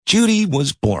Judy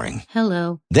was boring.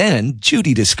 Hello. Then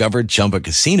Judy discovered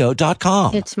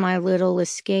ChumbaCasino.com. It's my little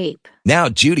escape. Now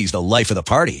Judy's the life of the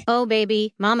party. Oh,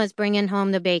 baby, mama's bringing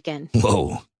home the bacon.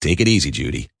 Whoa, take it easy,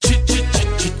 Judy.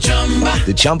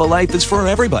 The Chumba life is for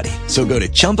everybody. So go to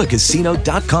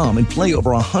ChumbaCasino.com and play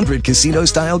over 100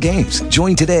 casino-style games.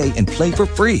 Join today and play for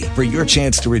free for your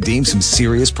chance to redeem some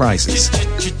serious prizes.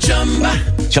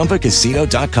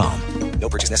 ChumbaCasino.com. No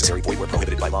purchase necessary. Void where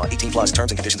prohibited by law. 18 plus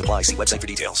terms and conditions apply. See website for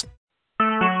details.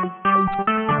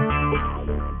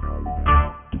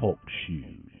 Talk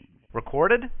shoes.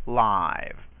 Recorded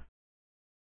live.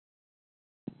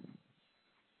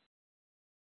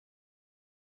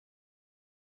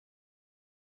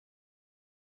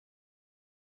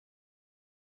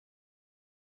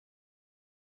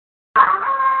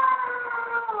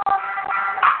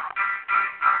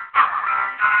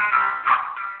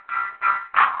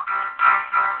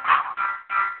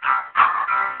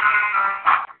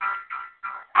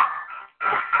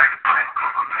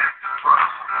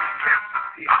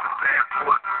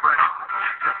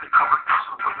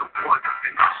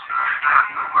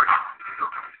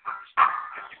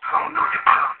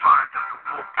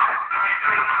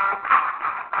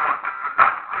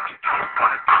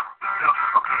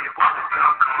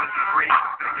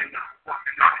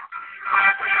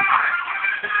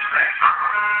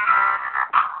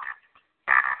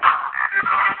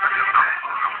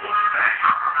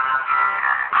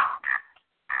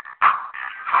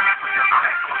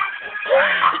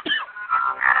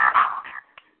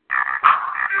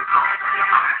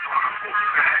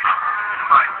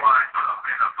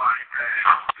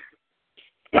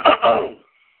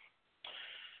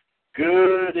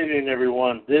 Good evening,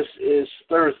 everyone. This is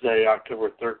Thursday,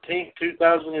 October 13th,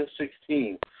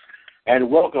 2016,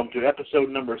 and welcome to episode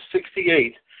number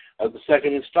 68 of the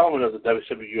second installment of the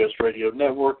WWS Radio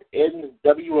Network,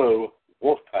 NWO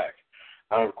Wolfpac.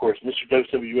 I'm, of course, Mr.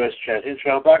 WWS Chad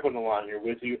Henshaw, back on the line here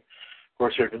with you. Of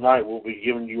course, here tonight we'll be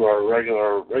giving you our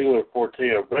regular forte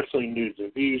of wrestling news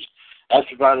and views, as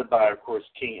provided by, of course,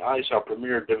 King Ice, our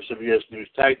premier WWS News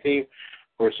Tag Team.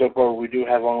 Of course, so far we do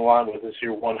have on the line with us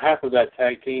here one half of that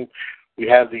tag team. We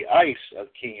have the Ice of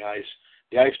King Ice,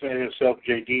 the Iceman himself,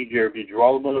 JD, Jeremy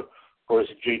Girolamo. Of course,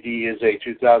 JD is a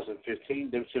 2015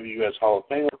 WWS Hall of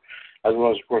Famer, as well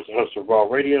as, of course, the host of Raw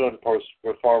Radio and, of course,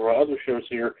 for far other shows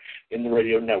here in the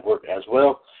radio network as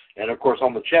well. And, of course,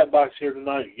 on the chat box here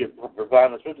tonight, you get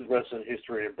providing us with the wrestling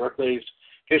histories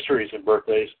and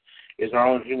birthdays, is our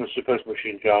own human supposed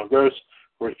machine, John Gross,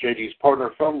 of course, JD's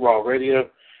partner from Raw Radio,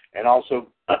 and also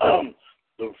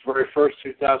the very first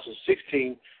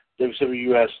 2016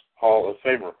 WWS Hall of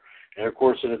Famer. And, of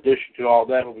course, in addition to all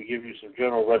that, we'll be giving you some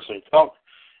general wrestling talk.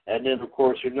 And then, of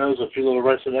course, who knows, a few little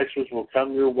wrestling extras will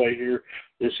come your way here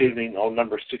this evening on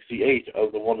number 68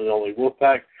 of the one and only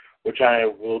Wolfpac, which I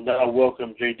will now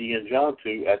welcome JD and John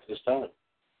to at this time.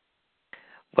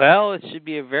 Well, it should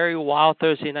be a very wild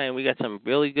Thursday night, and we got some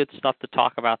really good stuff to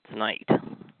talk about tonight.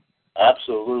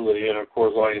 Absolutely, and of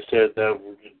course, like I said,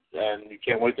 and you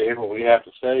can't wait to hear what we have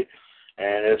to say.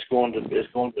 And it's going to just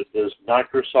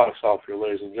knock your socks off here,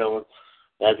 ladies and gentlemen.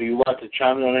 Now, if you would like to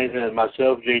chime in on anything that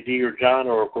myself, JD, or John,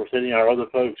 or of course any of our other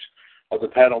folks of the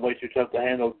panel Way Too Tough to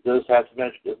Handle does have to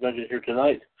mention here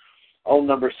tonight, on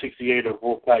number 68 of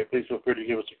Wolfpac, please feel free to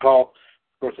give us a call.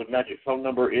 Of course, the magic phone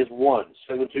number is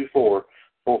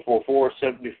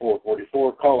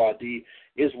 1-724-444-7444. Call ID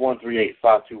is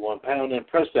 138521#, and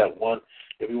press that 1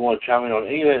 if you want to chime in on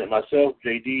anything that myself,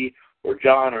 JD, or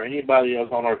John, or anybody else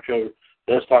on our show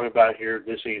does talk about here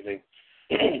this evening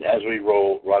as we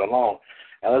roll right along.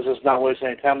 And let's just not waste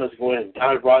any time. Let's go ahead and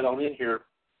dive right on in here,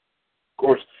 of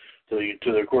course, to the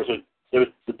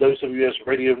WWS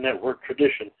Radio Network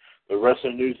tradition, the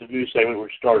Wrestling News and Views segment,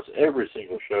 which starts every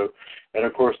single show. And,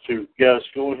 of course, to get us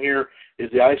going here is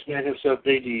the Iceman himself,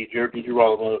 JD, Jeremy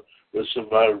Girolamo, with some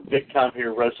big-time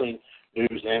here wrestling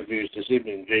news and views this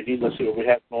evening. JD, let's see what we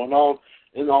have going on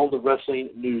in all the wrestling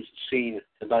news scene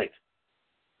tonight.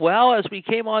 Well, as we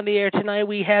came on the air tonight,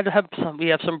 we have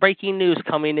some breaking news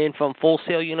coming in from Full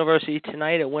Sail University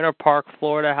tonight at Winter Park,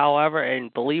 Florida, however,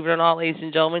 and believe it or not, ladies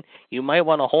and gentlemen, you might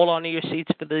want to hold on to your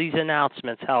seats for these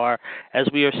announcements, however, as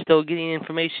we are still getting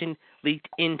information leaked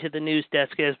into the news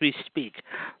desk as we speak.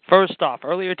 First off,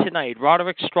 earlier tonight,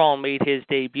 Roderick Strong made his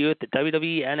debut at the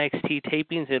WWE NXT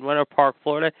tapings in Winter Park,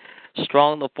 Florida.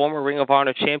 Strong, the former Ring of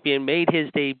Honor champion, made his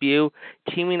debut,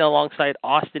 teaming alongside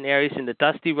Austin Aries in the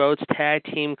Dusty Rhodes Tag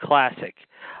Team Classic.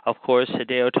 Of course,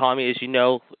 Hideo Itami, as you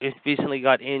know, recently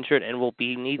got injured and will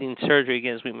be needing surgery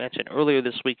again, as we mentioned earlier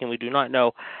this week, and we do not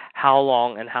know how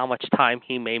long and how much time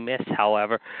he may miss,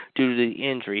 however, due to the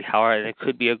injury. However, it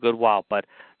could be a good while. But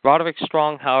Roderick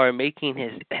Strong, however, making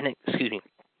his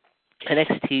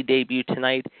NXT debut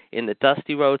tonight in the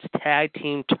Dusty Rhodes Tag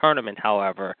Team Tournament,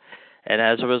 however. And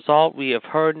as a result, we have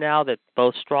heard now that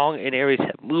both Strong and Aries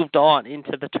have moved on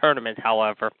into the tournament,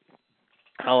 however,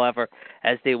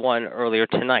 as they won earlier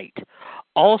tonight.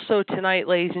 Also tonight,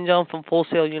 ladies and gentlemen, from Full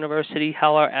Sail University,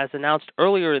 however, as announced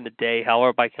earlier in the day,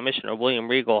 however, by Commissioner William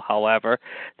Regal, however,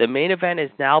 the main event has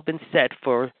now been set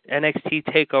for NXT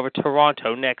TakeOver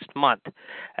Toronto next month.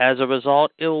 As a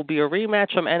result, it will be a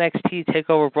rematch from NXT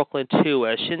TakeOver Brooklyn 2,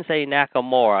 as Shinsuke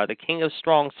Nakamura, the King of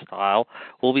Strong Style,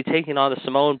 will be taking on the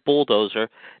Samoan Bulldozer,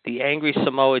 the Angry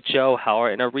Samoa Joe,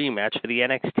 however, in a rematch for the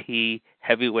NXT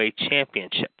Heavyweight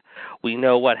Championship. We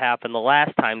know what happened the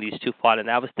last time these two fought, and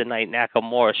that was the night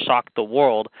Nakamura shocked the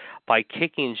world by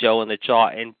kicking Joe in the jaw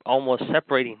and almost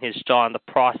separating his jaw in the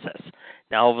process.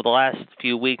 Now, over the last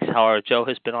few weeks, however, Joe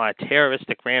has been on a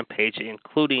terroristic rampage,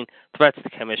 including threats to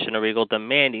Commissioner Regal,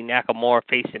 demanding Nakamura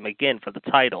face him again for the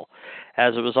title.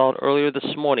 As a result, earlier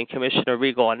this morning, Commissioner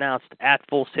Regal announced at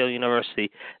Full Sail University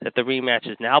that the rematch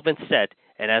has now been set,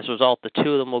 and as a result, the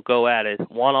two of them will go at it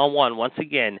one-on-one once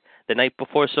again the night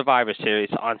before Survivor Series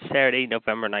on Saturday,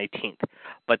 November 19th.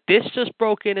 But this just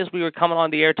broke in as we were coming on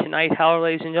the air tonight, however,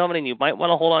 ladies and gentlemen, and you might want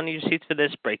to hold on to your seats for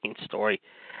this breaking story.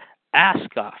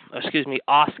 Asuka,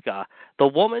 the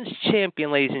women's champion,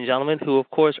 ladies and gentlemen, who, of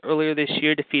course, earlier this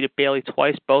year defeated Bayley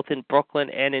twice, both in Brooklyn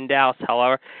and in Dallas,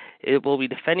 however, it will be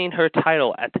defending her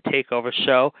title at the TakeOver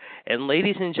show. And,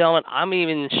 ladies and gentlemen, I'm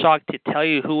even shocked to tell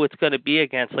you who it's going to be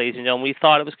against, ladies and gentlemen. We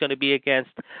thought it was going to be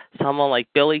against someone like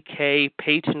Billie Kay,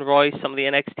 Peyton Royce, some of the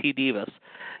NXT divas.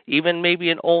 Even maybe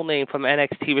an old name from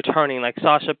NXT returning like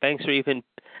Sasha Banks, or even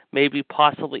maybe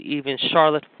possibly even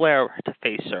Charlotte Flair to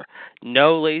face her.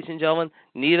 No, ladies and gentlemen,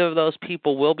 neither of those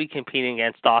people will be competing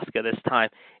against Asuka this time.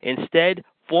 Instead,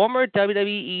 former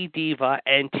WWE diva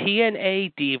and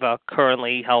TNA diva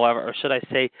currently, however, or should I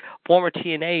say former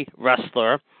TNA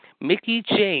wrestler, Mickie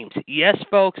James. Yes,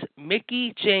 folks,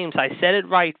 Mickie James, I said it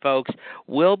right, folks,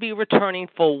 will be returning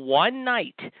for one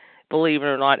night, believe it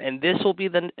or not, and this will be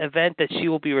the event that she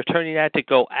will be returning at to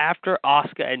go after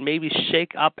Asuka and maybe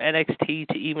shake up NXT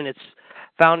to even its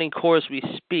founding core as we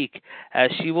speak, as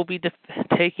she will be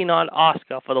taking on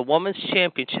Asuka for the Women's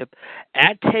Championship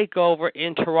at TakeOver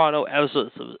in Toronto, as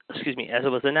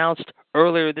it was announced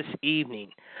earlier this evening.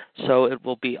 So it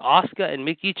will be Asuka and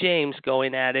Mickie James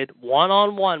going at it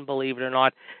one-on-one, believe it or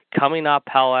not, coming up,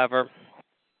 however,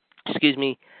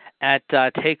 at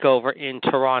TakeOver in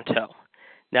Toronto.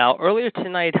 Now, earlier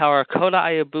tonight, however, Kota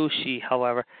Ibushi,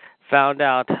 however, found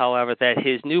out, however, that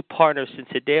his new partner,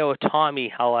 Hideo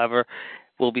Itami, however,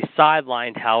 will be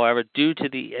sidelined, however, due to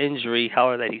the injury,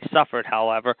 however, that he suffered,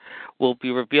 however, will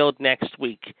be revealed next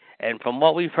week. And from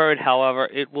what we've heard, however,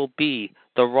 it will be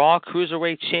the Raw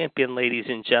Cruiserweight Champion, ladies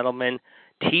and gentlemen,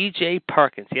 TJ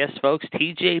Perkins. Yes, folks,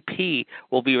 TJP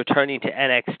will be returning to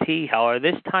NXT. However,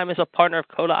 this time as a partner of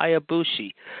Kota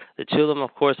Ibushi. The two of them,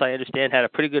 of course, I understand, had a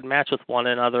pretty good match with one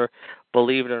another,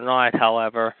 believe it or not,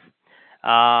 however,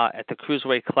 at the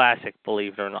Cruiserweight Classic,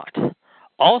 believe it or not.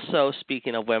 Also,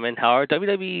 speaking of women, however,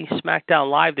 WWE SmackDown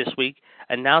Live this week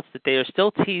announced that they are still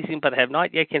teasing but have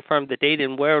not yet confirmed the date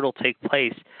and where it will take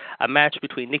place, a match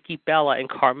between Nikki Bella and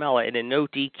Carmella in a no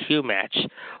DQ match.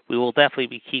 We will definitely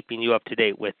be keeping you up to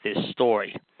date with this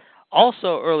story.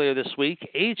 Also, earlier this week,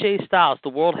 AJ Styles, the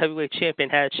World Heavyweight Champion,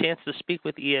 had a chance to speak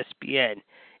with ESPN,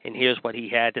 and here's what he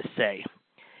had to say.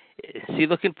 Is he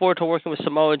looking forward to working with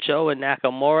Samoa Joe and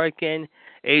Nakamura again?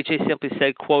 AJ simply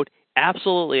said, quote,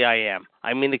 "Absolutely I am.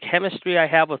 I mean, the chemistry I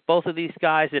have with both of these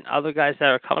guys and other guys that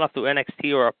are coming up through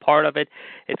NXT or a part of it,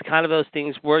 it's kind of those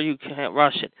things where you can't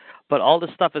rush it. But all this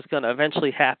stuff is going to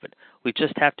eventually happen. We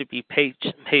just have to be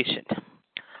patient."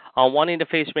 On wanting to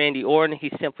face Randy Orton,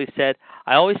 he simply said,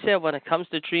 "I always said when it comes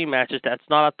to dream matches, that's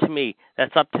not up to me.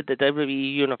 That's up to the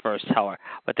WWE Universe, however.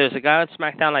 But there's a guy on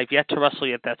SmackDown I've yet to wrestle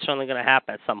yet that's certainly going to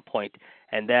happen at some point,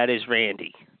 and that is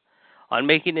Randy." On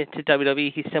making it to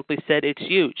WWE, he simply said, "It's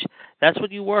huge. That's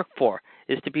what you work for,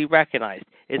 is to be recognized.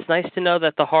 It's nice to know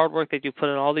that the hard work that you put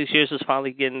in all these years is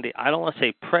finally getting the, I don't want to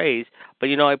say praise, but,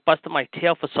 you know, I busted my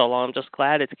tail for so long. I'm just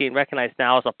glad it's getting recognized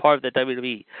now as a part of the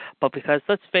WWE. But because,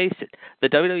 let's face it, the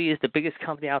WWE is the biggest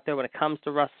company out there when it comes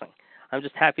to wrestling. I'm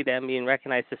just happy that I'm being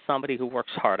recognized as somebody who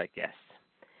works hard, I guess."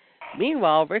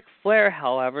 Meanwhile, Ric Flair,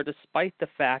 however, despite the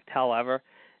fact, however,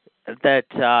 that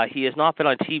he has not been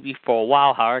on TV for a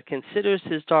while, however, considers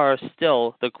his star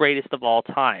still the greatest of all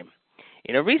time.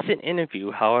 In a recent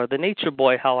interview, however, the Nature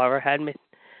Boy, however,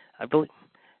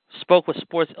 spoke with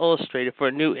Sports Illustrated for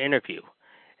a new interview.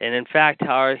 And in fact,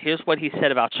 here's what he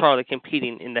said about Charlotte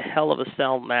competing in the Hell of a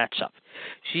Cell matchup.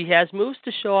 She has moves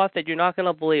to show off that you're not going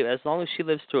to believe as long as she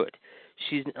lives through it.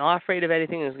 She's not afraid of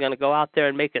anything and is going to go out there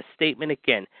and make a statement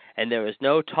again, and there is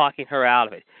no talking her out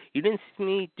of it. You didn't see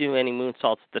me do any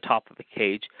moonsaults at the top of the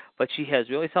cage, but she has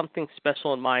really something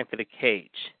special in mind for the cage.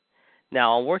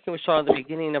 Now, I'm working with Charlotte at the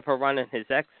beginning of her run and his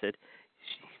exit.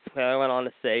 I went on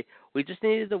to say, we just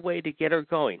needed a way to get her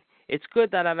going. It's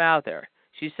good that I'm out there.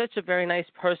 She's such a very nice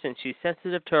person. She's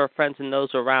sensitive to her friends and those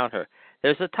around her.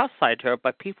 There's a tough side to her,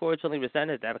 but people originally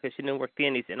resented that because she didn't work the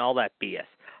indies and all that BS.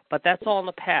 But that's all in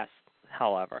the past,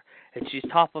 however, and she's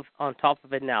on top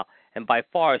of it now. And by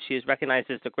far, she is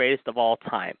recognized as the greatest of all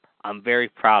time. I'm very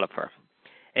proud of her.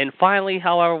 And finally,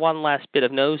 however, one last bit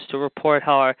of news to report.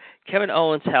 However, Kevin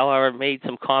Owens, however, made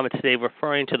some comments today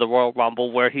referring to the Royal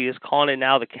Rumble, where he is calling it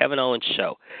now the Kevin Owens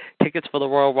Show. Tickets for the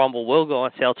Royal Rumble will go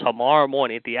on sale tomorrow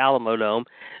morning at the Alamo Dome.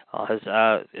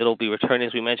 It'll be returning,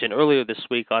 as we mentioned earlier this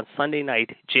week, on Sunday night,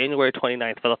 January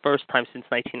 29th, for the first time since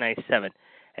 1997.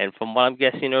 And from what I'm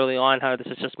guessing early on, this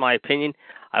is just my opinion,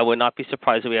 I would not be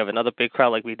surprised if we have another big crowd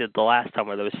like we did the last time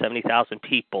where there was 70,000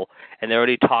 people, and they're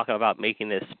already talking about making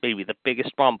this maybe the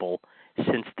biggest Rumble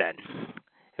since then.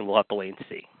 And we'll have to wait and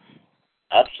see.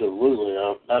 Absolutely,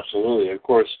 absolutely. Of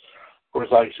course,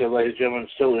 like I said, ladies and gentlemen,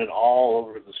 still in all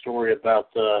over the story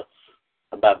about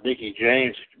Mickie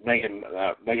James making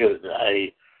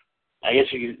I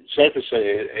guess you could safely say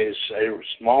it's a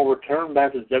small return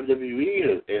back to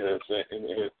WWE in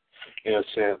a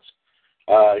sense.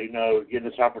 Getting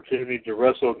this opportunity to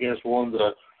wrestle against one of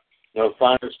the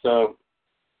finest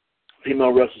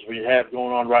female wrestlers we have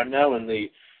going on right now in the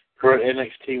current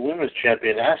NXT Women's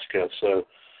Champion, Asuka. So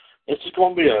it's just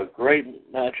going to be a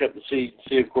great matchup to see.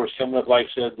 Of course, coming up, like I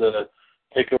said, the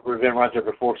takeover event right there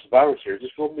before Survivor Series.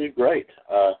 It's going to be great.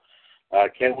 I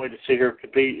can't wait to see her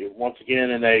compete once again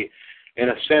in a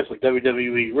sense like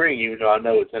WWE ring, even though I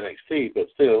know it's NXT, but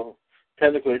still,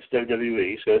 technically it's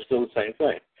WWE, so it's still the same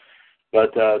thing.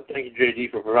 But thank you,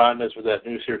 JD, for providing us with that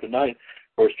news here tonight.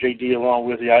 Of course, JD, along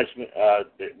with the Iceman,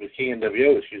 with King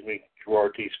NWO,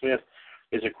 Gerard T. Smith,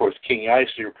 is of course King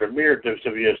Ice, your premier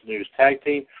WWS News tag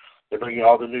team. They're bringing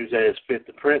all the news that is fit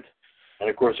to print, and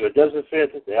of course, if it doesn't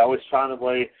fit, they always find a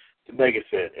way to make it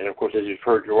fit. And of course, as you've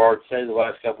heard Gerard say the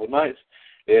last couple of nights,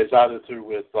 it is either through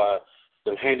with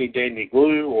some handy-dandy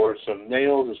glue or some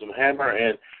nails or some hammer,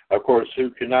 and of course,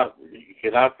 you cannot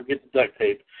forget the duct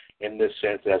tape in this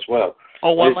sense as well.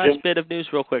 Oh, one last bit of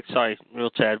news real quick. Sorry,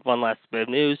 real Chad. One last bit of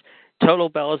news. Total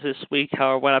Bellas this week,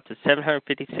 however, went up to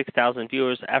 756,000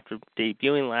 viewers after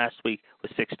debuting last week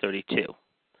with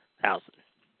 632,000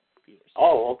 viewers.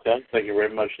 Oh, okay. Thank you very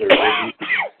much there,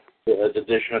 the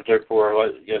addition up there for,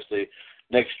 I guess, the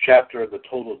next chapter of the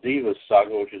Total Divas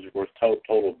saga, which is, of course,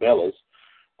 Total Bellas.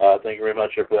 Thank you very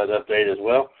much for that update as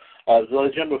well. Ladies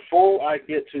and gentlemen, before I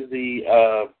get to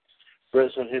the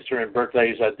wrestling history and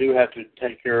birthdays, I do have to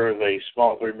take care of a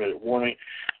small 3-minute warning.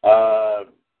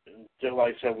 Just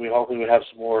like I said, we hopefully will have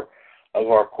some more of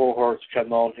our cohorts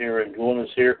come on here and join us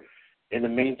here. In the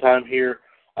meantime here,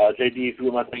 JD, if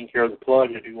you want to take care of the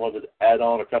plug, if you want to add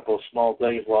on a couple of small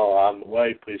things while I'm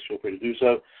away, please feel free to do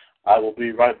so. I will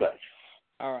be right back.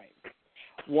 All right.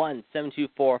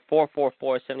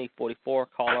 1-724-444-7044,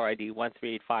 caller ID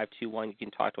 138521. You can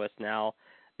talk to us now.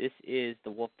 This is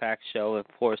the Wolfpac Show. Of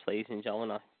course, ladies and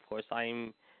gentlemen, of course,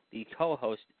 I'm the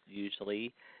co-host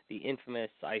usually, the infamous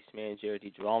Iceman, Jared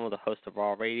DiGirolamo, the host of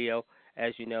Raw Radio.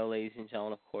 As you know, ladies and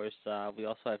gentlemen, of course, we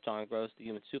also have John Gross, the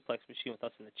Human Suplex Machine, with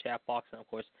us in the chat box, and, of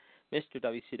course, Mr.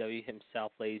 WCW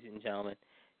himself, ladies and gentlemen,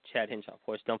 Chad Hinshaw. Of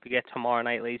course, don't forget, tomorrow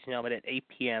night, ladies and gentlemen, at 8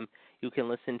 p.m., you can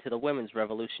listen to the Women's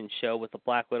Revolution Show with the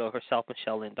Black Widow herself,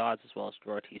 Michelle Lynn Dodds, as well as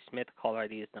Gerard T. Smith. Caller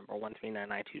ID is number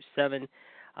 139927.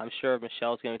 I'm sure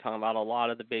Michelle's going to be talking about a lot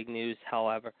of the big news,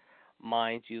 however,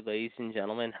 mind you, ladies and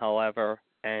gentlemen,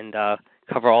 and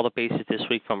cover all the bases this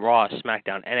week from Raw,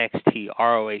 SmackDown, NXT,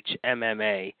 ROH,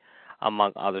 MMA,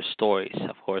 among other stories.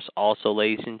 Of course, also,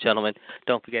 ladies and gentlemen,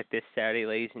 don't forget this Saturday,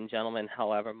 ladies and gentlemen,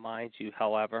 you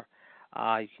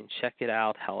can check it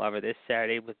out, this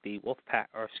Saturday with the Wolfpac,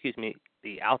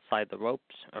 the Outside the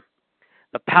Ropes,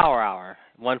 the Power Hour,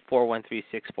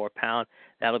 141364 pound.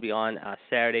 That'll be on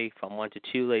Saturday from 1 to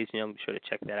 2, ladies and gentlemen. Be sure to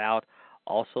check that out.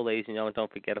 Also, ladies and gentlemen,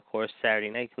 don't forget, of course, Saturday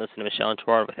night, you can listen to Michelle and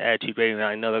Gerard with Attitude Radio. And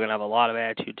I know they're going to have a lot of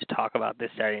attitude to talk about this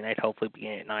Saturday night, hopefully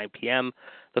beginning at 9 p.m.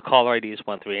 The caller ID is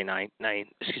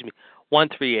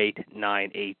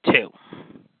 138982.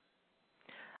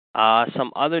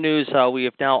 Some other news, we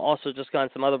have now also just gotten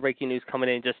some other breaking news coming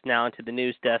in just now into the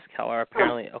news desk. However,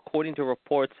 apparently, according to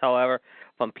reports,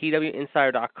 from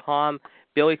PWInsider.com,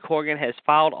 Billy Corgan has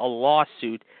filed a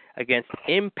lawsuit against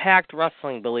Impact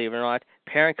Wrestling, believe it or not,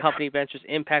 parent company Ventures,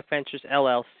 Impact Ventures,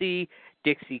 LLC,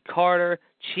 Dixie Carter,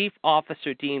 Chief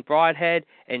Officer Dean Broadhead,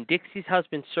 and Dixie's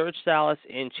husband Serge Salas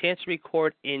in Chancery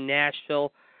Court in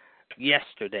Nashville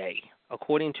yesterday.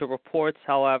 According to reports,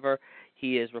 however,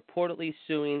 he is reportedly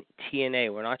suing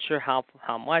TNA. We're not sure how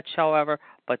much, however,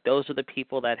 but those are the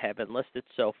people that have been listed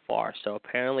so far. So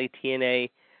apparently TNA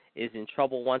is in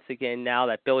trouble once again now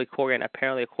that Billy Corgan,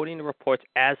 apparently, according to reports,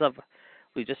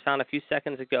 we just found a few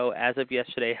seconds ago, as of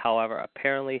yesterday, however,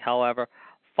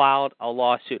 filed a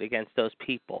lawsuit against those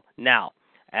people. Now,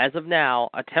 as of now,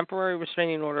 a temporary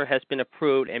restraining order has been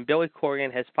approved, and Billy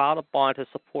Corgan has filed a bond to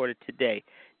support it today.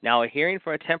 Now, a hearing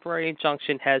for a temporary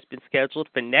injunction has been scheduled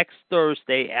for next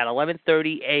Thursday at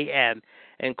 11:30 a.m.,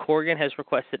 and Corgan has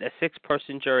requested a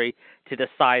 6-person jury to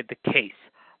decide the case.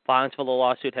 Filings for the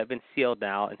lawsuit have been sealed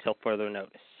now until further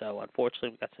notice. So, unfortunately,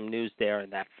 we've got some news there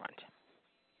in that front.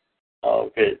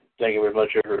 Okay, thank you very much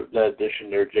for that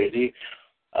addition there, JD.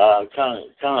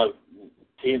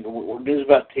 News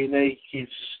about TNA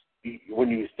keeps, when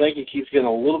you think it keeps getting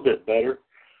a little bit better,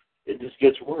 it just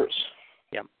gets worse.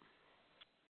 Yep.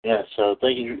 Yeah, so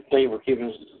thank you for keeping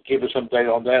us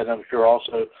updated on that, and I'm sure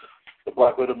also the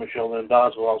Black Widow, Michelle Lynn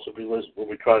Dodds, will also be listening. We'll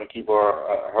be trying to keep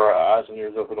her eyes and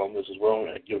ears open on this as well,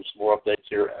 and give us more updates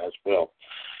here as well.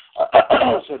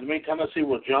 So in the meantime, let's see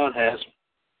what John has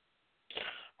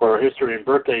for our history and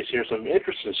birthdays here. Some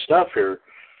interesting stuff here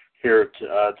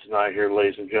tonight,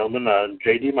 ladies and gentlemen.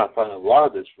 JD might find a lot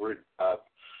of this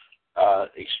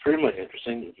extremely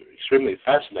interesting, extremely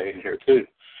fascinating here too.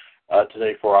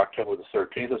 Today for October the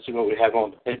 13th. Let's see what we have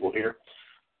on the table here.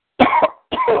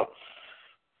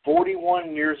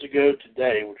 41 years ago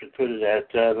today, which would put it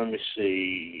at,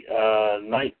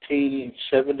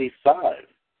 1975,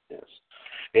 yes,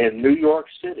 in New York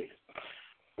City.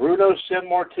 Bruno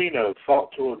Sammartino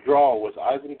fought to a draw with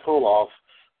Ivan Koloff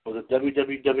for the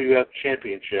WWF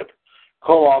Championship.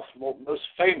 Koloff, most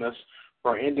famous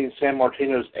for ending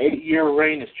Sammartino's 8-year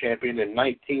reign as champion in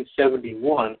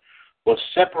 1971, was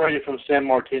separated from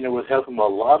Sammartino with help from a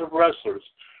lot of wrestlers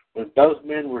when both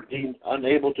men were deemed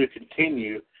unable to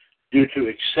continue due to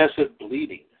excessive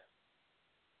bleeding.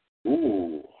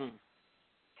 Ooh.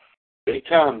 Big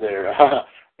time there.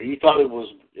 When you thought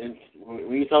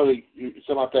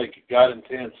something like that got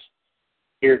intense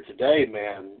here today,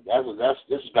 man,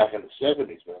 this is back in the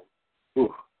 70s, man.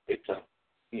 Ooh, big time.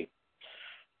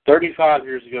 35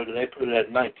 years ago today, put it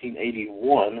at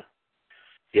 1981.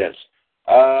 Yes.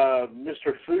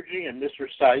 Mr. Fuji and Mr.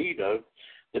 Saito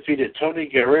defeated Tony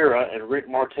Guerrera and Rick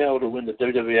Martel to win the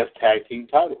WWF Tag Team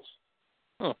titles.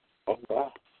 Oh,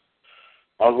 wow.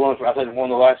 I think one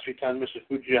of the last few times Mr.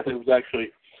 Fuji, I think, was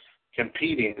actually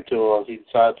competing until he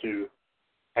decided to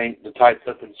hang the tights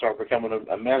up and start becoming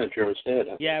a manager instead.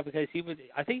 Yeah, because he would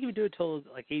do it till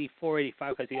like 84,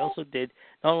 85, because he also did,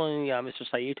 not only Mr.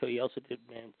 Saito, he also did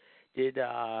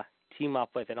team up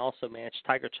with and also managed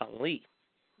Tiger Chung Lee.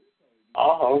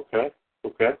 Oh, okay.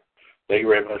 Thank you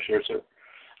very much, sir.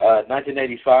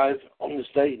 1985, on this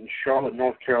date in Charlotte,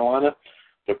 North Carolina,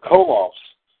 the Koloffs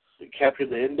captured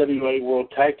the NWO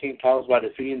World Tag Team titles by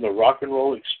defeating the Rock and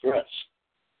Roll Express.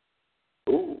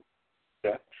 Ooh,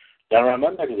 okay. Down around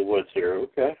my neck of the woods here.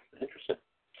 Okay, interesting.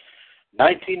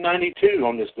 1992,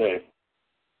 on this day,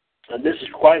 and this is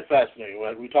quite fascinating.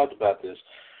 We talked about this.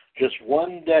 Just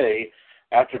one day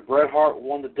after Bret Hart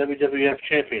won the WWF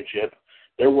Championship,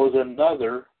 there was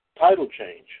another title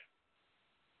change.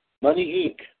 Money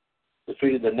Inc.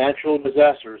 defeated the Natural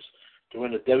Disasters to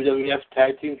win the WWF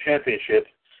Tag Team Championship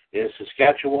in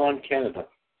Saskatchewan, Canada.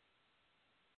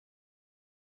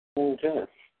 Okay.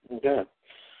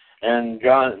 And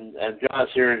John's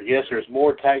here. Yes, there's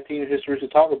more tag team histories to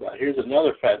talk about. Here's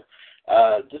another fact.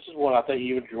 This is one I think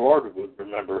even Gerard would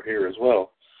remember here as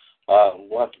well. I'll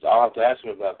have to ask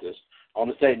him about this. On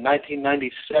this day,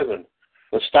 1997,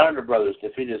 the Steiner brothers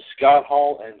defeated Scott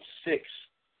Hall and Six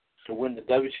to win the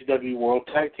WCW World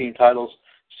Tag Team titles.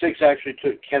 Six actually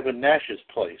took Kevin Nash's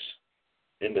place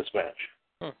in this match.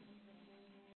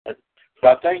 So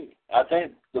I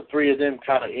think the three of them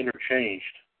kind of interchanged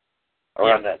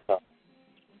around that time.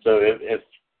 So if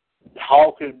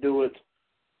Hall couldn't do it,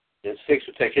 then Six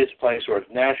would take his place, or if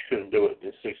Nash couldn't do it,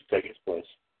 then Six would take his place.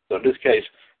 So in this case,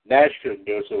 Nash couldn't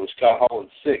do it, so it was Scott Hall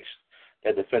and Six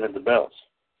that defended the belts.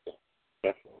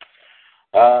 Okay.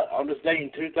 On this day in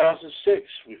 2006,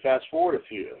 we fast forward a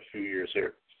few years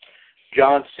here.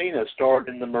 John Cena starred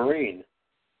in The Marine,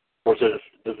 or the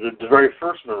very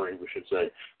first Marine, we should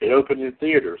say. It opened in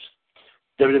theaters.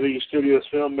 WWE Studios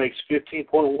film makes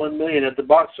 $15.1 million at the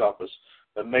box office,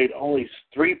 but made only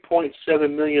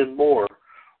 $3.7 million more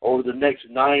over the next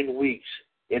 9 weeks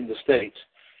in the States.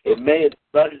 It made its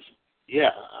budget.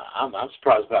 Yeah, I'm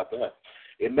surprised about that.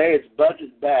 It made its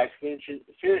budget back,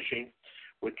 finishing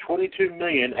with $22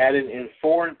 million added in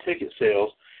foreign ticket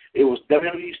sales. It was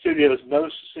WWE Studios'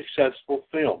 most successful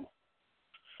film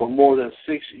for more than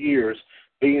 6 years,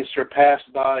 being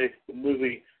surpassed by the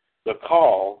movie The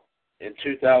Call in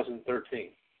 2013.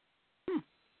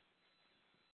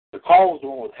 The Call was the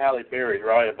one with Halle Berry,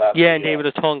 right? About and David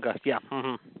Otunga. Yeah.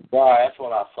 Mm-hmm. Right, that's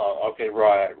what I saw. Okay,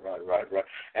 right.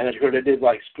 And of course, they did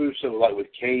like spoofs of like with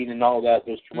Kane and all that,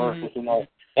 those commercials and all.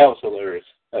 That was hilarious.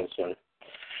 That was funny.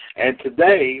 And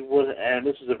today and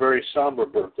this is a very somber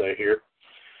birthday here.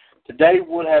 Today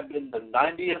would have been the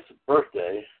 90th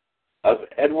birthday of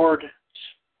Edward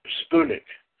Spoonik,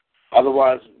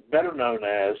 otherwise better known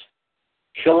as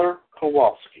Killer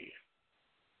Kowalski.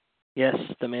 Yes,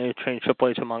 the man who trained Triple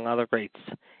H among other greats.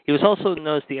 He was also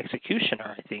known as the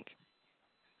Executioner, I think.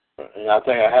 And I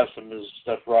think I have some of his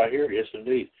stuff right here. Yes,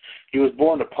 indeed. He was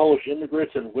born to Polish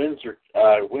immigrants in Windsor,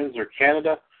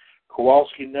 Canada.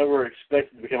 Kowalski never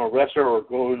expected to become a wrestler or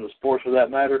go into sports for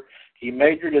that matter. He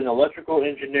majored in electrical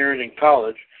engineering in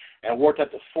college and worked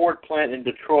at the Ford plant in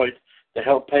Detroit to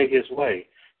help pay his way.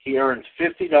 He earned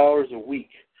 $50 a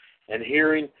week, and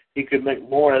hearing he could make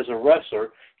more as a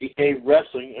wrestler, he gave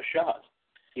wrestling a shot.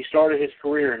 He started his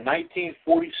career in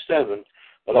 1947,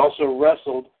 but also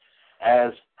wrestled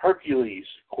as Hercules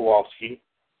Kowalski,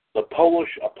 the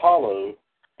Polish Apollo,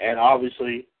 and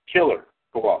obviously Killer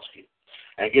Kowalski.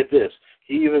 And get this,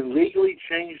 he even legally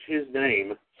changed his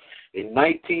name in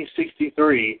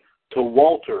 1963 to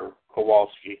Walter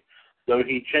Kowalski, though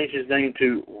he changed his name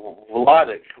to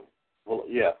Wladek,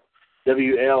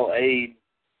 W-L-A-D-E-K,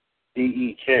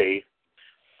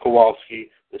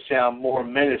 Kowalski, to sound more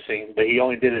menacing, but he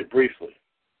only did it briefly.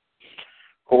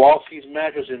 Kowalski's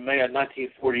match was in May of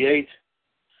 1948,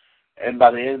 and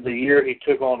by the end of the year, he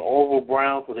took on Orville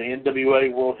Brown for the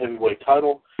NWA World Heavyweight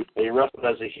title. But he wrestled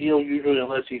as a heel usually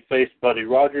unless he faced Buddy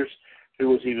Rogers, who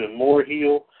was even more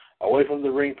heel. Away from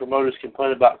the ring, promoters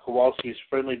complained about Kowalski's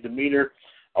friendly demeanor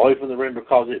away from the ring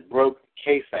because it broke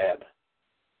kayfabe.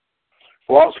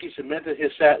 Kowalski cemented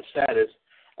his status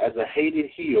as a hated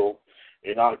heel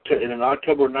in an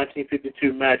October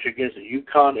 1952 match against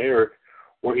Yukon Eric,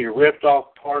 where he ripped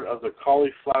off part of the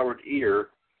cauliflowered ear.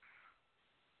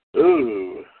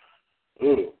 Ooh,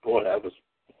 boy, that was...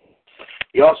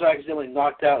 He also accidentally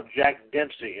knocked out Jack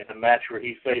Dempsey in a match where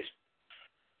he faced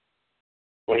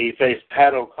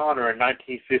Pat O'Connor in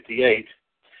 1958.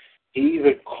 He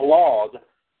even clawed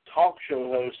talk show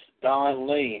host Don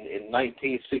Lane in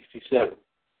 1967.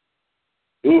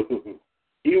 Ooh,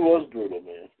 he was brutal,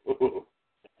 man. Ooh.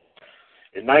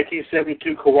 In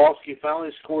 1972, Kowalski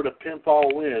finally scored a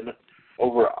pinfall win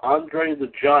over Andre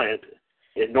the Giant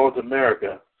in North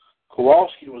America.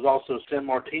 Kowalski was also San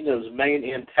Martino's main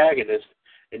antagonist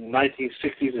in the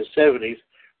 1960s and 70s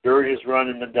during his run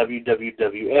in the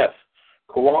WWF.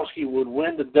 Kowalski would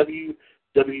win the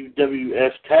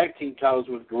WWF Tag Team titles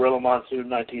with Gorilla Monsoon in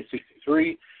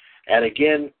 1963, and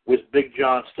again with Big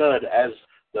John Studd as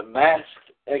the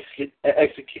Masked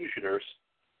Executioners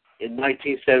in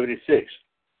 1976.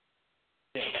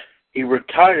 He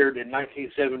retired in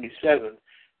 1977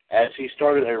 as he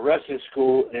started a wrestling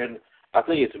school in, I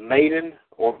think it's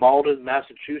Malden,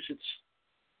 Massachusetts.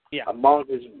 Yeah. Among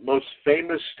his most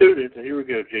famous students, and here we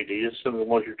go, JD, this is some of the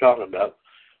ones you're talking about,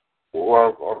 or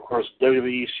of course,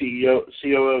 WWE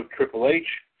COO Triple H,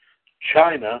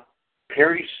 Chyna,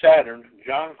 Perry Saturn,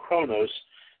 John Kronos,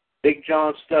 Big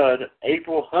John Studd,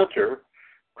 April Hunter,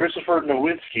 Christopher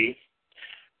Nowinski,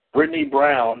 Brittany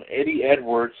Brown, Eddie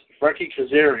Edwards, Frankie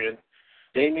Kazarian,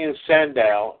 Damian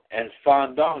Sandow, and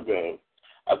Fandango,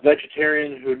 a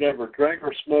vegetarian who never drank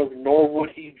or smoked, nor would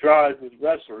he drive with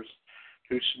wrestlers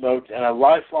who smoked, and a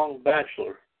lifelong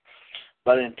bachelor.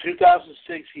 But in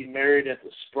 2006, he married at the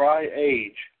spry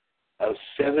age of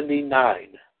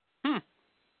 79.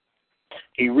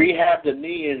 He rehabbed a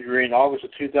knee injury in August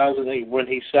of 2008 when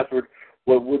he suffered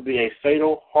what would be a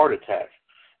fatal heart attack.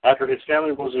 After his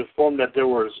family was informed that there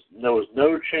was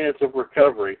no chance of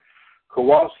recovery,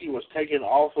 Kowalski was taken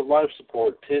off of life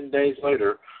support 10 days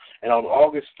later, and on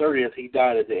August 30th, he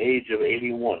died at the age of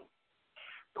 81.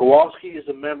 Kowalski is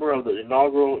a member of the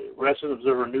inaugural Wrestling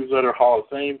Observer Newsletter Hall of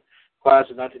Fame, class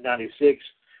of 1996,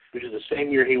 which is the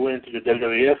same year he went into the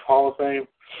WWF Hall of Fame,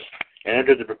 and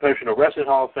entered the Professional Wrestling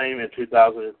Hall of Fame in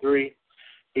 2003.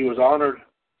 He was honored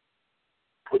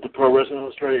with the Pro Wrestling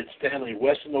Illustrated Stanley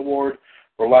Weston Award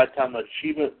for Lifetime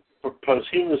Achievement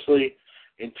posthumously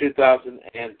in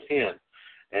 2010.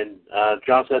 And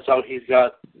John said that's all he's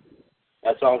got.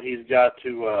 That's all he's got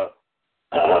to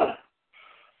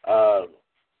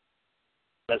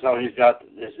That's all he's got.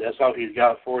 That's all he's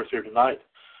got for us here tonight.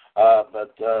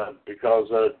 But because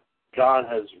John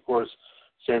has, of course,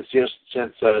 since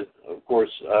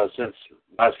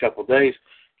last couple of days,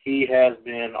 he has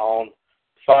been on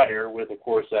fire with, of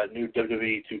course, that new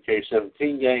WWE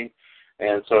 2K17 game,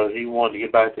 and so he wanted to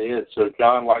get back to it. So,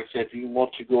 John, like I said, if you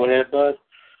want to go ahead, bud,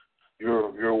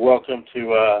 you're welcome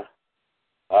to.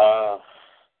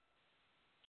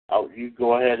 You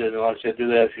go ahead and, like I said, do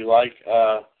that if you like.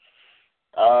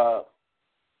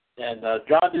 And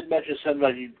John did mention something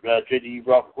about you, JD. You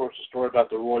brought, of course, a story about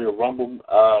the Royal Rumble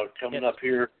coming up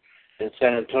here in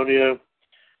San Antonio.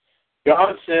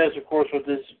 John says, of course, with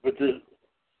this,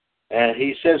 and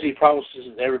he says he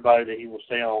promises everybody that he will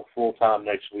stay on full time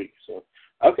next week. So,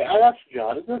 okay, I got you,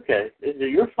 John. It's okay.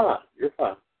 You're fine. You're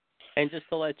fine. And just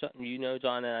to let you know,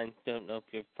 John, and I don't know if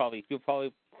you're probably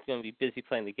going to be busy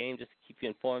playing the game. Just to keep you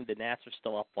informed, the Nats are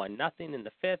still up 1-0 in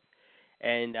the fifth.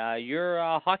 And your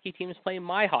hockey team is playing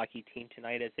my hockey team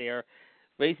tonight as they are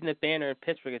raising the banner in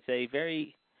Pittsburgh. It's a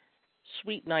very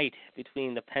sweet night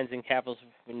between the Pens and Capitals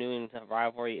renewing the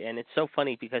rivalry. And it's so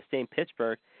funny because staying in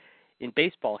Pittsburgh, in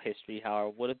baseball history, how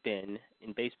it would have been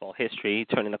in baseball history,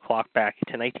 turning the clock back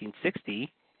to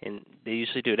 1960, and they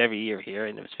usually do it every year here,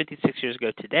 and it was 56 years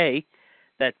ago today,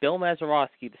 that Bill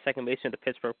Mazeroski, the second baseman of the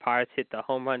Pittsburgh Pirates, hit the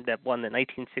home run that won the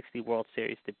 1960 World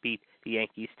Series to beat the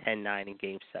Yankees 10-9 in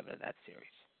Game 7 of that series.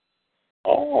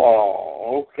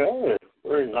 Oh, okay.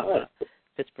 Very nice.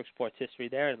 Pittsburgh sports history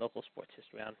there and local sports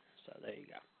history on. So there you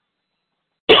go.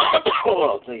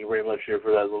 Well, thank you very much here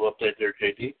for that little update there,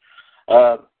 JT.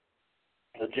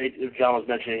 John was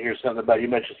mentioning here something about, you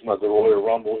mentioned something about the Royal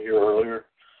Rumble here earlier.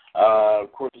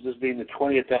 Of course, this being the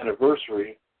 20th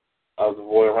anniversary of the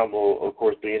Royal Rumble, of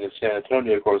course, being in San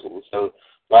Antonio, of course. So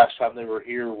last time they were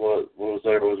here was,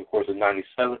 of course, in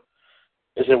 97.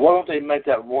 They said, why don't they make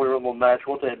that Royal Rumble match,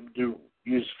 why don't they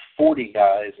use 40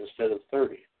 guys instead of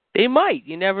 30? They might.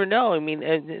 You never know. I mean,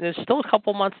 there's still a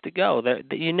couple months to go.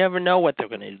 You never know what they're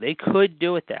going to do. They could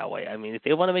do it that way. I mean, if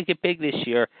they want to make it big this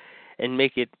year and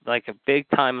make it like a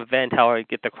big-time event, however,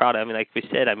 get the crowd. I mean, like we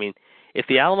said, I mean, if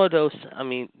the Alamo Dose, I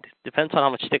mean, depends on how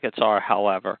much tickets are,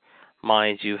 however,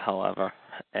 mind you, however.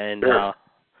 And, sure.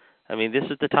 I mean, this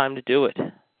is the time to do it.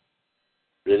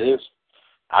 It is.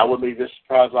 I would be just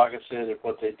surprised, like I said, if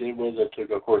what they did was they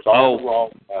took, of course, all the Raw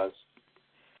guys.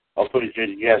 I'll put it,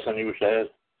 JD. Yes, I knew what you had.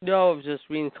 No, I was just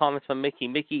reading comments from Mickey.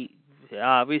 Mickey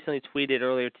recently tweeted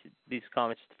earlier these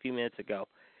comments just a few minutes ago.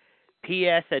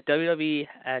 P.S. at WWE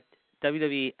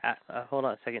hold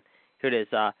on a second. Here it is.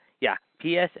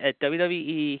 P.S. at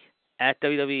WWE at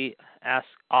WWE ask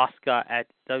Oscar at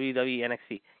WWE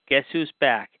NXT. Guess who's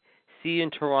back? See you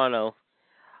in Toronto.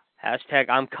 Hashtag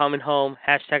I'm coming home.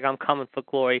 Hashtag I'm coming for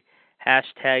glory.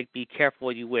 Hashtag be careful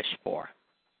what you wish for.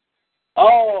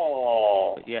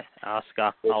 Oh! But yeah,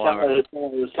 Oscar. It sounds like it's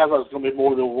going to be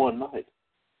more than one night.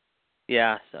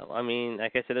 Yeah, so, I mean,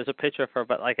 like I said, there's a picture of her,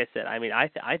 but like I said, I mean, I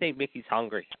think Mickey's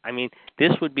hungry. I mean,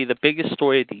 this would be the biggest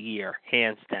story of the year,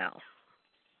 hands down.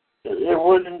 It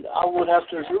wouldn't. I would have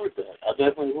to agree with that. I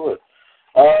definitely would.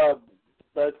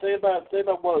 But think about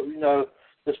what,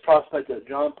 this prospect that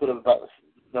John put about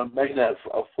making that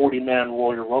a 40-man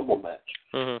Royal Rumble match.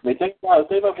 Mm-hmm. I mean, think about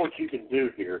what you can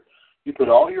do here. You put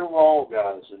all your Raw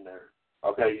guys in there.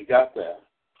 Okay, you got that.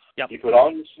 Yep. You put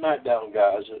all your SmackDown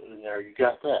guys in there. You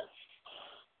got that.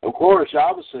 Of course,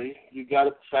 obviously, you got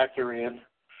to factor in.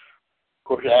 Of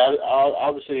course,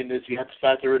 obviously, in this, you have to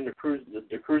factor in the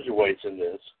cruiserweights in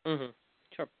this. Mm-hmm.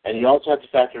 Sure. And you also have to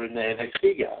factor in the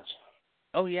NXT guys.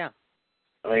 Oh yeah.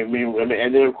 I mean,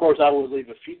 and then of course, I would leave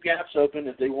a few gaps open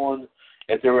if they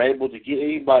were able to get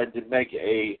anybody to make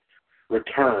a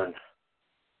return.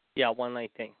 Yeah,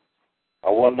 one-night thing.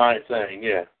 A one-night thing,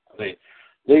 yeah. I mean,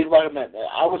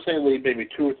 I would say leave maybe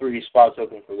 2 or 3 spots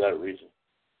open for that reason.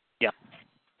 Yeah.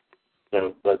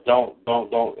 So, but don't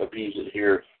abuse it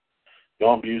here.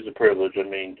 Don't abuse the privilege. I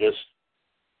mean, just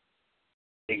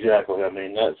exactly.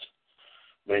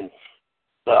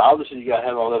 But obviously you gotta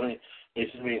have all that.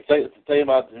 Think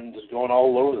about them just going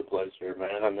all over the place here,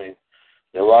 man. I mean,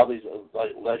 a lot of these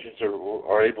legends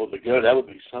are able to go. That would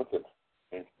be something.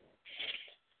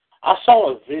 I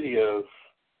saw a video.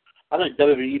 I think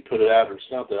WWE put it out or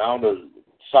something. I don't know.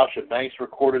 Sasha Banks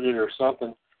recorded it or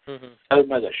something. Mm-hmm. Telling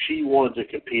me that she wanted to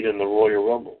compete in the Royal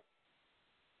Rumble.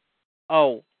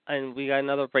 Oh, and we got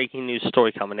another breaking news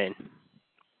story coming in.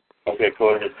 Okay,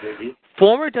 go ahead, JD.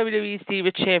 Former WWE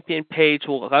Diva Champion Paige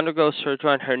will undergo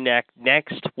surgery on her neck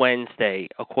next Wednesday,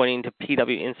 according to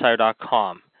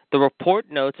PWInsider.com. The report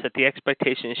notes that the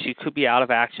expectation is she could be out of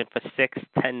action for 6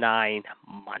 to 9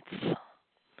 months,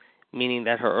 meaning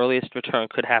that her earliest return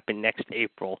could happen next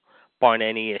April, barring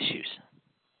any issues.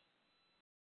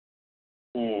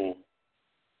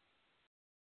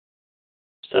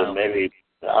 So maybe,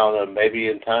 I don't know, maybe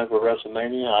in time for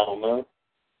WrestleMania, I don't know.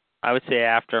 I would say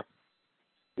after.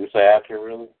 You say after,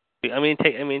 really?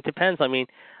 It depends. I mean,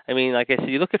 like I said,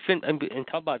 you look at Finn and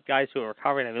talk about guys who are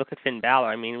recovering. I mean, look at Finn Balor.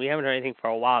 I mean, we haven't heard anything for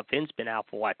a while. Finn's been out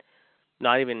for what?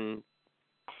 Not even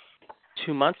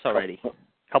 2 months already. A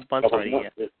couple months already.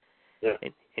 Yeah.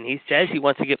 And he says he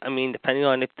wants to get. I mean, depending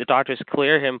on if the doctors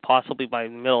clear him, possibly by the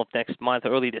middle of next month,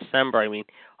 early December. I mean,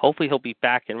 hopefully he'll be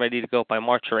back and ready to go by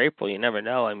March or April. You never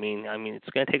know. I mean, it's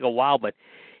going to take a while, but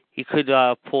he could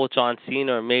pull John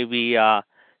Cena or maybe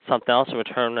something else in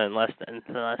return in less than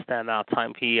that amount of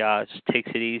time. He just takes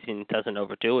it easy and doesn't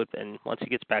overdo it. And once he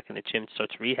gets back in the gym,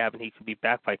 starts rehabbing, he could be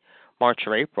back by March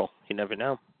or April. You never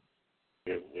know.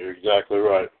 You're exactly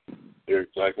right. You're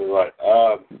exactly right.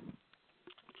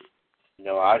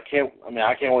 I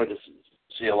can't wait to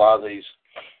see a lot of these,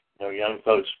 young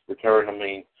folks return. I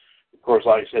mean, of course,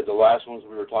 like I said, the last ones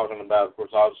we were talking about, of course,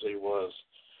 obviously was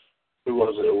who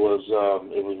was it?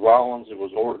 It was Rollins, it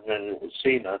was Orton, and it was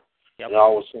Cena. Yep. And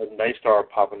all of a sudden, they started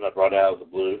popping up right out of the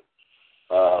blue.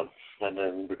 And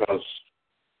then because,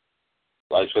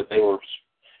 like I said, they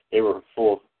were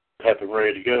full of pep and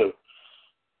ready to go.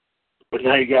 But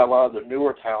now you got a lot of the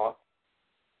newer talent,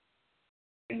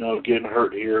 getting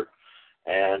hurt here,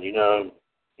 and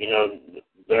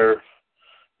they're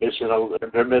missing a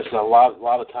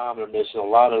lot of time. They're missing a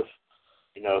lot of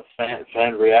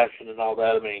fan reaction and all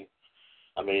that.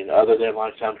 I mean, other than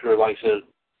like I said,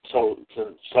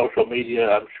 social media.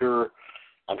 I'm sure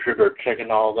they're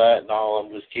checking all that and all.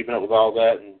 I'm just keeping up with all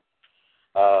that,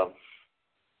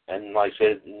 and like I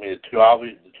said, the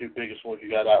two biggest ones you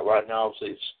got out right now,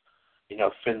 obviously,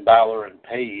 it's Finn Balor and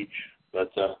Paige,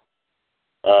 but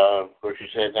of course you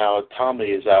said now Tommy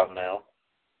is out now.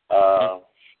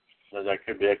 So that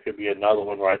could be another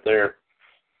one right there.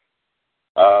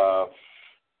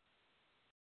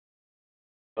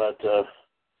 But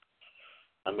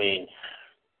I mean,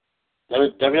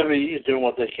 WWE is doing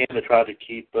what they can to try to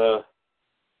keep things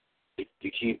to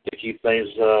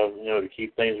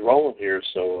keep things rolling here.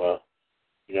 So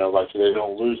like I said, they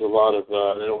don't lose a lot of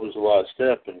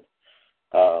step, and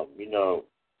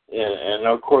and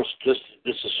of course just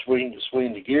to swing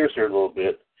the gears here a little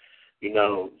bit.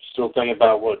 Still thinking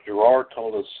about what Gerard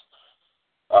told us.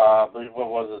 I believe what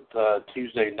was it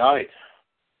Tuesday night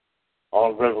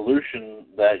on Revolution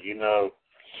that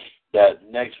that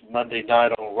next Monday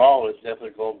night on Raw is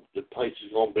definitely the place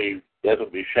is going to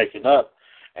be shaken up,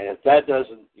 and if that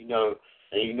doesn't, and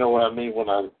you know what I mean when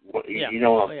what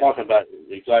I'm talking about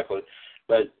exactly,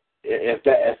 but if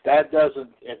that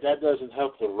doesn't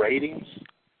help the ratings,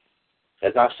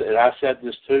 as I said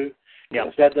this too,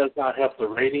 if that does not help the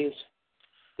ratings,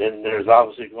 then there's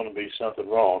obviously going to be something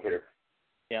wrong here.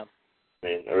 Yeah. I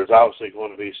mean, there's obviously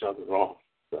going to be something wrong.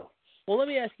 So. Well, let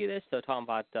me ask you this, though, talking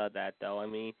about that, though. I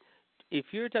mean, if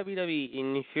you're WWE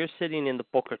and if you're sitting in the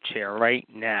Booker chair right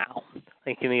now,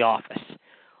 like in the office,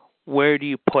 where do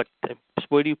you put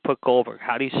Goldberg?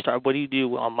 How do you start? What do you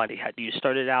do on Monday? Do you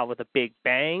start it out with a big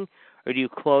bang, or do you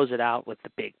close it out with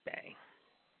the big bang?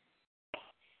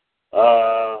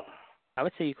 I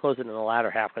would say you close it in the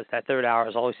latter half, because that third hour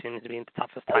always seems to be the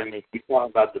toughest time. You're talking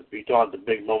about the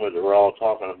big moment that we're all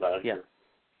talking about here. Yeah.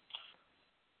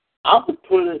 I would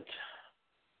put it.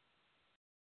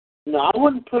 No, I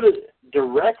wouldn't put it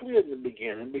directly at the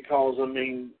beginning because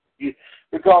it's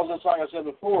like I said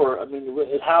before. I mean,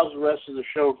 how's the rest of the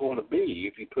show going to be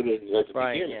if you put it at the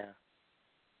beginning? Yeah.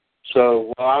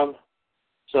 So all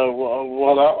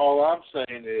I'm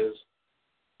saying is,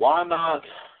 why not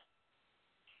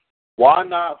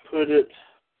put it?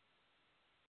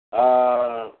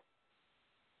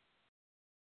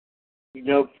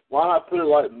 Why not put it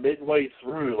like midway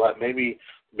through, like maybe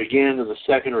beginning of the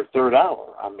second or third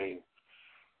hour? I mean,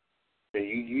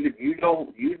 you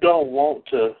don't want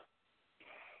to.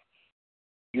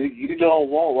 You don't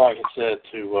want, like I said,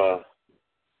 to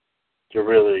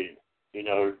really,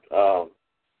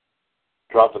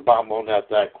 drop the bomb on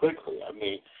that quickly. I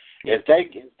mean, if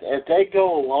they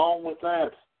go along with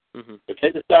that, if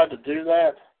they decide to do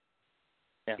that,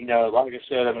 like I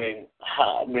said, I mean,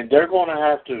 they're going to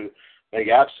have to make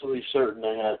absolutely certain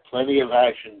they have plenty of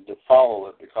action to follow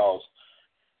it, because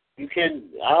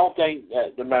I don't think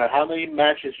that no matter how many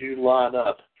matches you line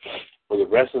up for the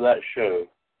rest of that show,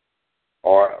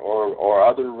 or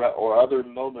other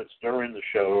moments during the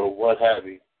show or what have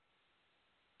you,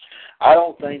 I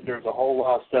don't think there's a whole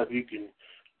lot of stuff you can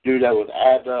do that would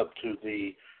add up to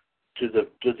the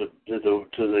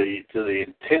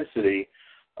intensity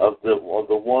of the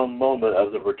one moment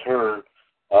of the return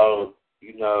of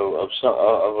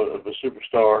of a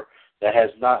superstar that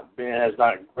has not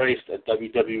graced a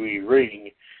WWE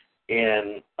ring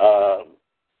in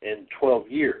 12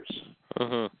 years.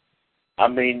 Mm-hmm. I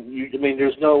mean,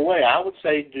 there's no way. I would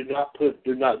say do not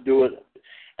do it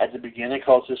at the beginning,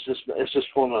 because it's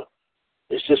just going to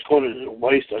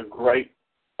waste a great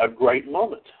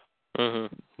moment.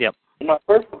 Mm-hmm. Yep. Not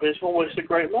perfect, but it's going to waste a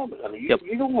great moment. I mean,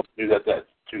 you don't want to do that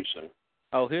too soon.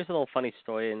 Oh, here's a little funny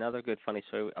story. Another good funny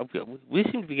story. We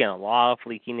seem to be getting a lot of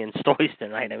leaking in stories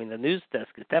tonight. I mean, the news desk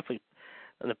is definitely,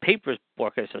 and the papers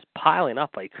work is just piling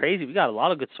up like crazy. We got a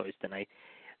lot of good stories tonight.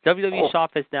 WWE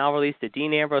Shop has now released the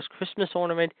Dean Ambrose Christmas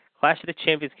ornament, Clash of the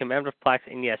Champions commemorative plaques,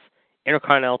 and yes,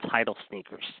 Intercontinental title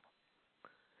sneakers.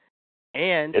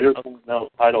 And Intercontinental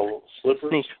title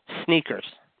slippers? Sneakers.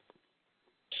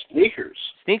 Sneakers.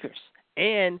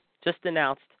 And just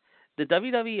announced, the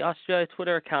WWE Australia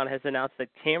Twitter account has announced that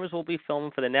cameras will be filming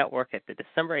for the network at the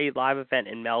December 8 live event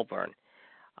in Melbourne.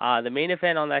 The main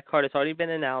event on that card has already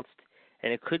been announced,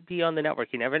 and it could be on the network.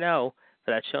 You never know.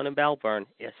 But that's shown in Melbourne,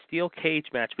 a steel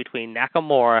cage match between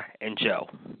Nakamura and Joe.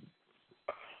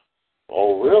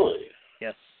 Oh, really?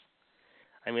 Yes.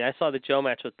 I mean, I saw the Joe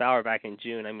match with Bauer back in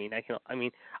June. I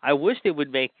wish they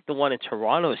would make the one in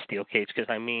Toronto a steel cage, because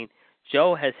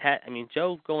Joe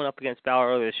going up against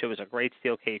Bauer earlier this show was a great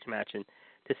steel cage match, and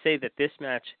to say that this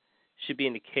match should be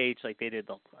in the cage like they did,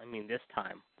 this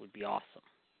time would be awesome.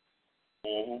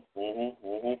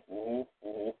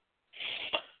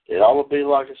 It all would be,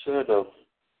 like I said,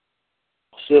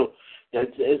 still,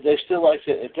 they still, like I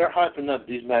said, if they're hyping up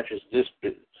these matches this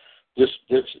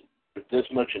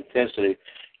much intensity,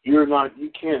 you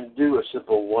can't do a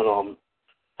simple one-on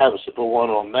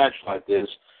match like this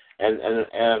and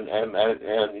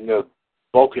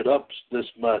bulk it up this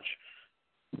much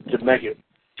to make it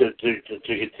to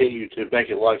continue to make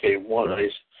it like a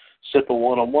simple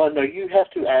one-on-one. No, you have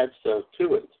to add stuff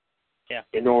to it. Yeah.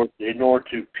 In order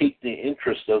to pique the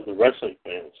interest of the wrestling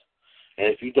fans, and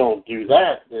if you don't do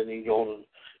that, then you're going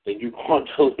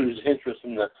to lose interest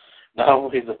in not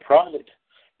only the product,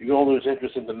 you're going to lose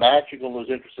interest in the match, you're going to lose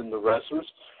interest in the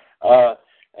wrestlers,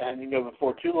 and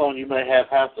before too long you may have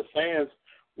half the fans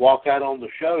walk out on the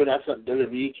show, and that's something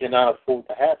WWE cannot afford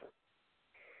to happen.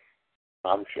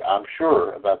 I'm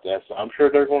sure about that. So I'm sure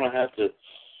they're going to have to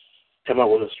come up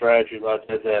with a strategy like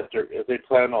that. If they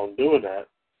plan on doing that,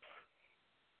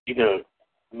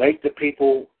 make the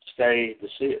people stay to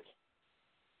see it.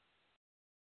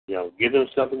 Give them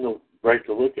something great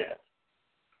to look at.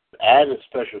 Add a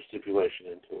special stipulation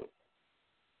into it.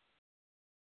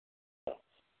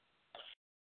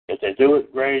 If they do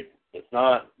it, great. If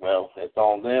not, well, it's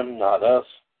on them, not us.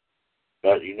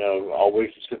 But all we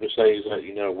can simply say is that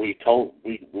we can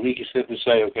simply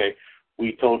say, okay,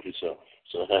 we told you so.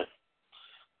 So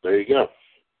there you go.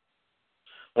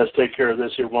 Let's take care of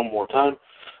this here one more time.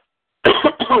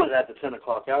 At the 10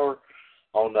 o'clock hour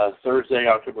on Thursday,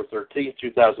 October 13th,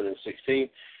 2016.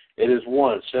 It is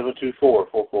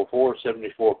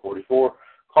 1-724-444-7444.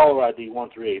 Caller ID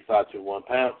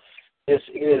 138521#. This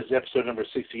is episode number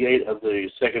 68 of the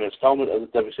second installment of the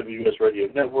WWS Radio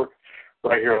Network,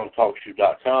 right here on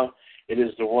TalkShoe.com. It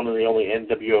is the one and the only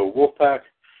NWO Wolfpac.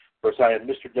 Of course, I am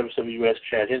Mr. WWS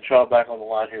Chad Henshaw back on the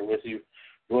line here with you.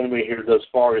 Joining me here thus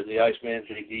far is the Iceman,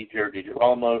 JD, Jared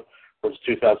DiGirolamo, was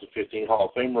 2015 Hall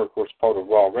of Famer, of course, part of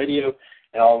Raw Radio,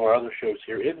 and all of our other shows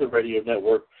here in the radio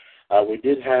network. We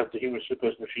did have the Human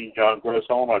Suplex Machine, John Gross,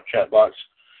 on our chat box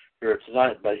here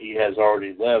tonight, but he has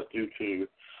already left due to,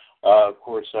 of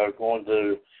course, going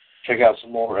to check out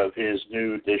some more of his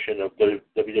new edition of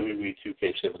WWE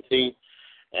 2K17.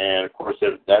 And, of course,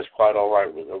 that's quite all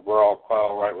right. We're all quite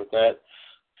all right with that.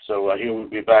 So he will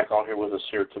be back on here with us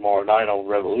here tomorrow night on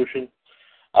Revolution.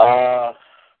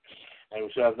 And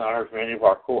we still have not heard from any of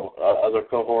our other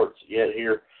cohorts yet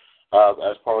here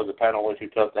as part of the panel Way Too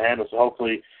Tough to Handle. So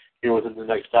hopefully here within the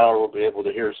next hour we'll be able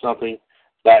to hear something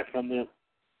back from them.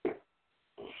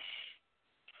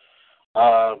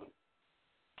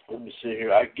 Let me see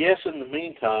here. I guess in the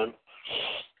meantime,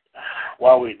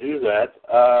 while we do that,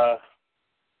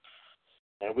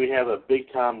 and we have a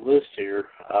big-time list here,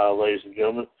 ladies and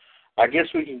gentlemen, I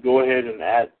guess we can go ahead and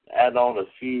add on a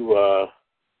few.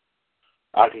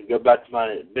 I can go back to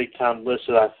my big-time list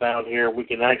that I found here. We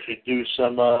can actually do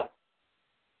some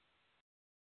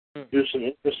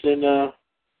interesting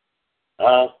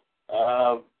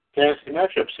fantasy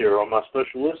matchups here on my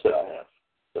special list that I have.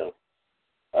 So,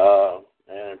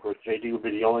 and of course, JD will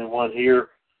be the only one here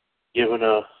giving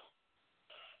us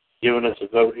a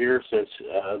vote here, since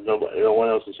no one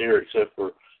else is here except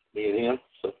for me and him.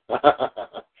 So,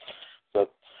 so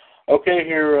okay,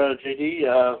 here, JD.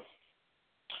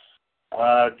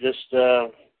 just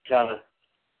kind of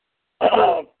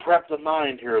prep the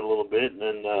mind here a little bit, and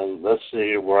then let's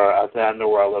see where I think I know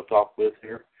where I left off with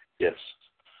here. Yes,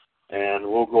 and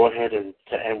we'll go ahead and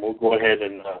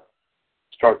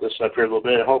start this up here a little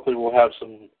bit. Hopefully, we'll have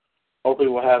a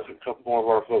couple more of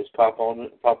our folks pop on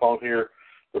here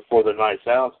before the night's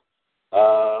out.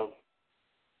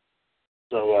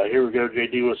 So here we go,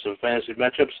 JD, with some fantasy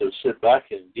matchups. So sit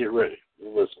back and get ready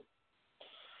and listen.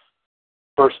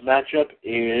 First matchup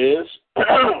is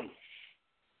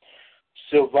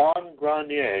Sylvain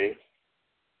Grenier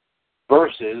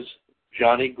versus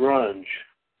Johnny Grunge.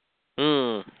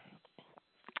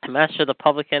 Master of the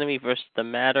Public Enemy versus the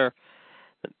Matter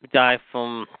guy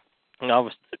from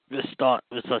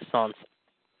Resistance.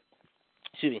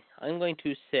 Excuse me. I'm going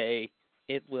to say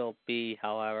it will be,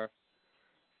 however.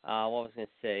 What was I going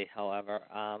to say, however?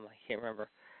 I can't remember.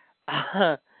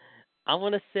 I'm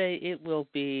going to say it will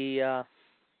be.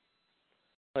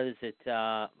 What is it?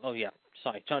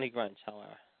 Johnny Grunge,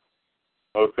 however.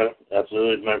 Okay,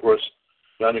 absolutely. And of course,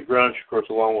 Johnny Grunge, of course,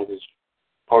 along with his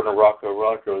partner Rocco.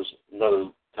 Rocco's another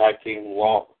tag team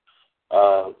long.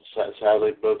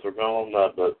 Sadly, both are gone,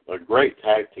 but a great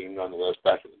tag team nonetheless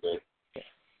back in the day.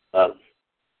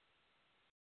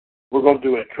 We're going to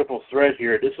do a triple threat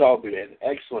here. This will be an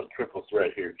excellent triple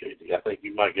threat here, JD. I think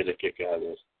you might get a kick out of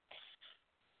this.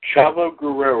 Chavo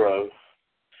Guerrero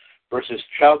versus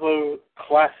Chavo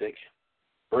Classic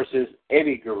versus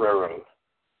Eddie Guerrero.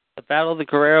 The Battle of the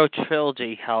Guerrero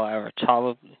Trilogy, however.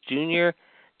 Chavo Jr.,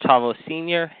 Chavo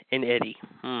Sr., and Eddie.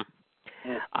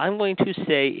 I'm going to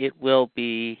say it will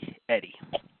be Eddie.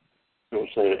 You'll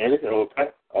say Eddie?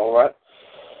 Okay. All right.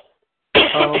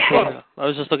 Okay. I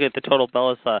was just looking at the Total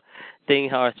Bellas thing,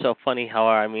 how it's so funny how,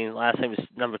 last time was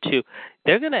number 2.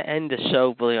 They're going to end the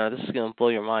show, believe it or not, this is going to blow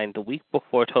your mind, the week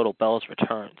before Total Bellas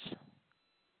returns.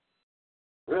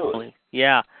 Really?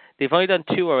 Yeah. They've only done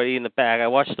 2 already in the bag. I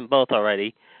watched them both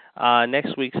already.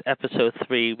 Next week's episode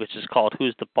 3, which is called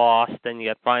Who's the Boss? Then you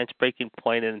got Brian's Breaking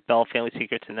Point and Bell Family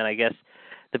Secrets, and then I guess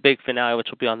the big finale, which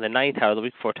will be on the 9th hour, the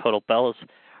week before Total Bellas.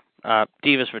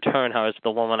 Diva's Return, however, is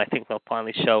the one I think they'll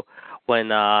finally show when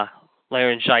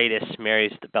laryngitis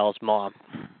marries the Belle's mom.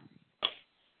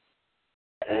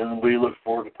 And we look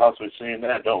forward to possibly seeing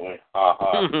that, don't we?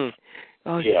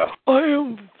 Yeah. I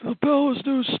am the Belle's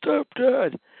new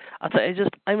stepdad. I'll tell you,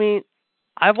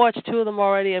 I've watched 2 of them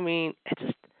already. I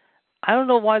don't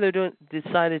know why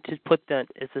decided to put that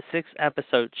as a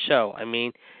 6-episode show.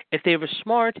 If they were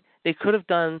smart, they could have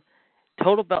done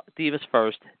Total Divas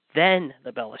first, then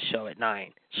the Bella show at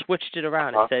 9. Switched it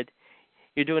around and said,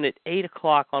 you're doing it 8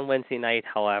 o'clock on Wednesday night,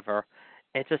 however.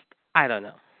 It's just, I don't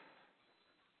know.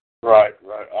 Right.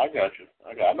 I got you.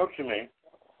 I know what you mean.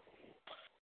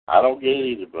 I don't get it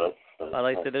either, but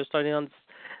like I said, they're starting on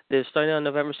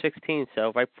November 16th,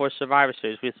 so right before Survivor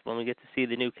Series, when we get to see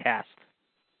the new cast.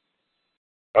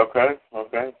 Okay.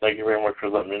 Thank you very much for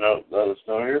letting me know. Let us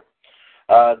know here.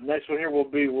 Next one here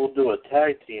we'll do a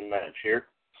tag team match here.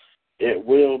 It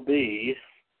will be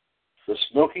the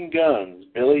Smoking Guns,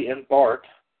 Billy and Bart.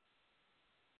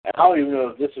 And I don't even know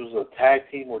if this was a tag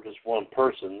team or just one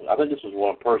person. I think this was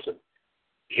one person.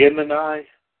 Gemini.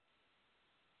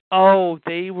 Oh,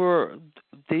 they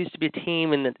used to be a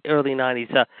team in the early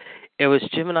 90s. It was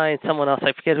Gemini and someone else.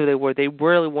 I forget who they were. They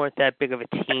really weren't that big of a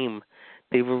team.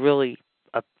 They were really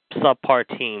a subpar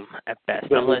team at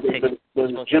best. Was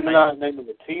Gemini the name of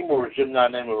the team or was Gemini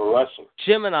the name of a wrestler?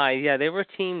 Gemini, yeah, they were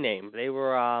a team name. They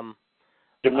were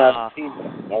Gemini team.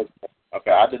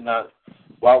 Okay, I did not.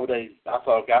 Why would they? I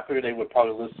figured they would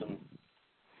probably list them.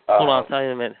 Hold on, I'll tell you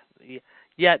in a minute.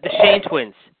 Yeah, the Shane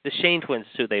Twins. The Shane Twins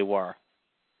is who they were.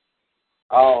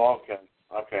 Oh, okay.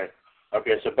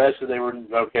 So basically, they were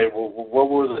okay. Well, what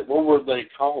were they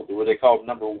called? Were they called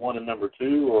number 1 and number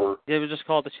 2, or they were just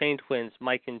called the Shane Twins,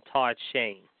 Mike and Todd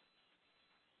Shane.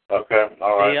 Okay,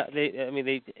 all right. They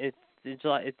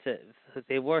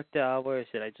worked. Where is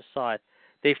it? I just saw it.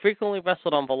 They frequently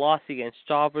wrestled on Velocity against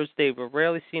jobbers. They were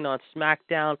rarely seen on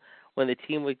SmackDown when the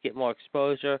team would get more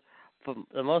exposure. For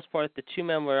the most part, the 2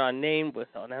 men were unnamed, with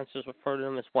announcers referred to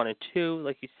them as 1 and 2,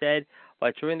 like you said.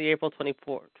 But during the April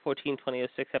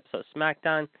 2014-2006 episode of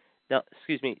SmackDown,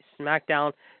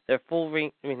 their full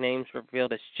ring names were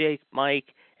revealed as Jake,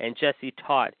 Mike, and Jesse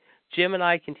Todd.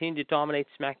 Gemini continued to dominate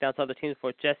SmackDown's other teams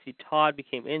before Jesse Todd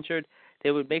became injured. They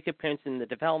would make appearances in the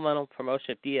developmental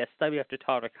promotion of DSW after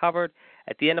Todd recovered.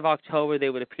 At the end of October,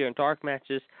 they would appear in dark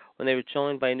matches when they were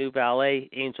joined by a new valet,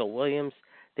 Angel Williams.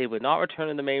 They would not return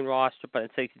to the main roster, but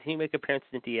instead continue to make appearances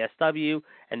in DSW.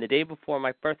 And the day before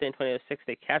my birthday in 2006,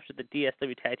 they captured the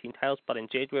DSW Tag Team titles, but in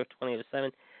January of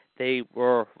 2007, they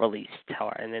were released,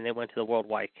 however, and then they went to the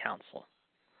Worldwide Council.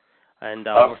 And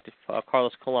worked with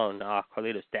Carlos Colon,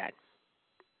 Carlito's dad.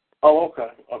 Oh, okay.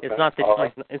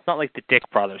 It's not like the Dick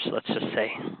brothers, let's just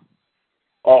say.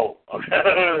 Oh, okay.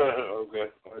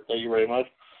 Okay. All right, thank you very much.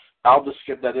 I'll just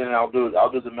skip that in. And I'll do it. I'll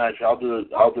do the match. I'll do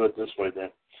it this way then.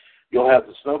 You'll have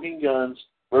the Smoking Guns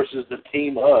versus the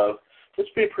team of. This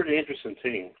would be a pretty interesting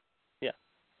team. Yeah.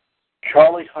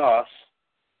 Charlie Haas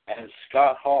and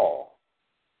Scott Hall.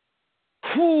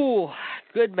 Whew,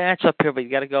 good match up here, but you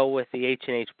got to go with the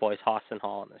H&H boys, Haas and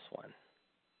Hall, in this one.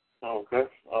 Okay.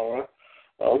 All right.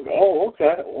 Oh,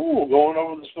 okay. Ooh, going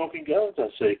over the Smoking Guns, I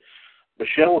see.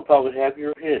 Michelle would probably have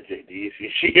your head, JD, if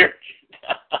you see her.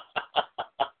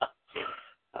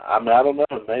 I mean, I don't know.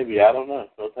 Maybe. I don't know.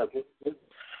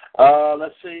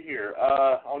 Let's see here.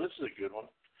 This is a good one.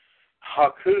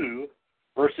 Haku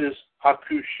versus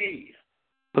Hakushi.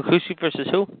 Hakushi versus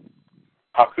who?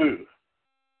 Haku.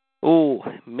 Ooh,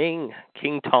 Ming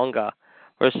King Tonga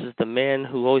versus the man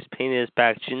who always painted his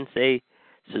back, Jinsei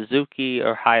Suzuki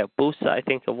or Hayabusa, I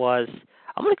think it was.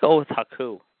 I'm going to go with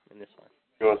Haku in this one.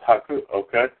 Go with Haku,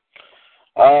 okay.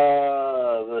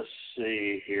 Let's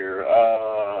see here.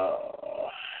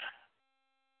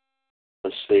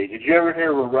 Let's see. Did you ever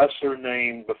hear of a wrestler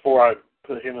named, before I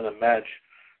put him in a match,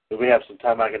 if we have some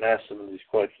time I can ask some of these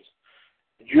questions.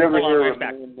 Did you ever hear of a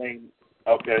man named,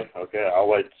 okay, I'll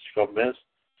wait just a couple minutes.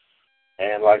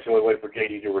 And like I said, we wait for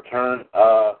JD to return.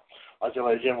 Like I said,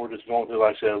 ladies and gentlemen, we're just going through,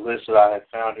 like I said, a list that I have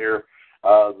found here.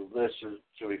 The list is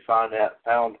to be found at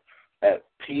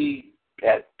PWWEW.net.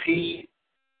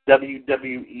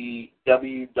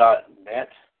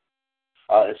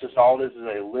 It's just all this is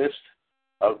a list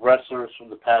of wrestlers from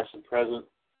the past and present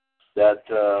that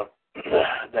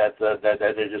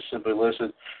they just simply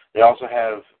listed. They also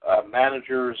have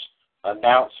managers,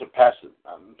 announcers, past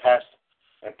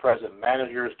and present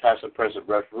managers, past and present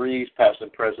referees, past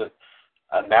and present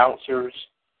announcers.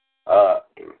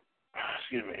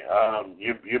 Excuse me.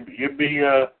 You'd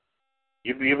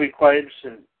be quite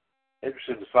interested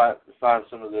to find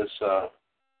some of this.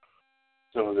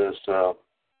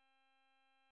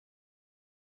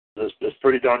 It's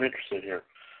pretty darn interesting here.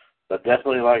 But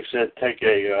definitely, like I said, take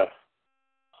a.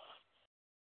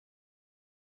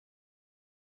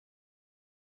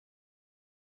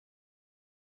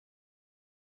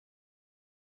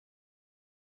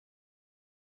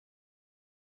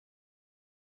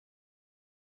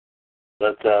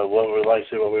 But what we like to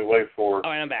say, what we wait for.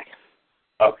 All right, I'm back.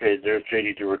 Okay, there's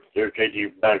JD. There's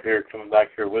JD back here, coming back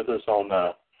here with us on,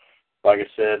 like I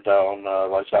said, on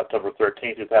October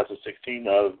 13th, 2016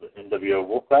 of NWO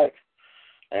Wolfpac.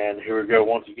 And here we go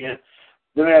once again.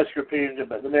 Let me ask your opinion.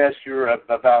 Let me ask you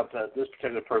about this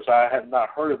particular person. I have not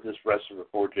heard of this wrestler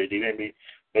before, JD.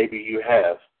 Maybe you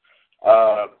have.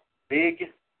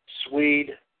 Big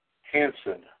Swede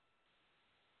Hansen.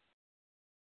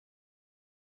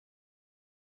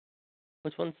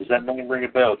 Which one? Does that name ring a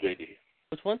bell, JD?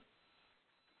 Which one?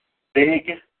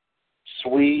 Big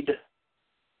Swede,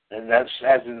 and that's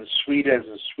as in Swede as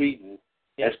in Sweden,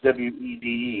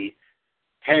 Swede,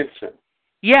 Hansen.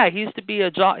 Yeah, he used to be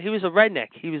he was a redneck.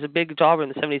 He was a big jobber in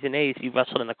the 70s and 80s. He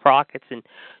wrestled in the Crockett's in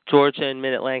Georgia and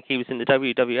Mid-Atlantic. He was in the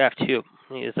WWF, too.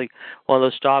 He was like one of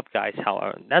those job guys,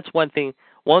 however. That's one thing.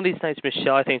 One of these nights,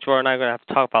 Michelle, I think Jordan and I are going to have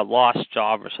to talk about lost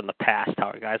jobbers from the past,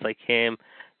 however. Guys like him,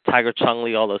 Tiger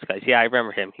Chung-Lee, all those guys. Yeah, I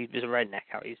remember him. He was a redneck,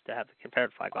 how he used to have the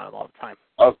Confederate flag on him all the time.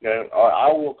 Okay,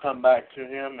 I will come back to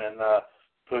him and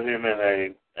put him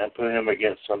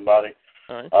against somebody.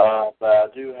 All right. But I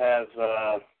do have.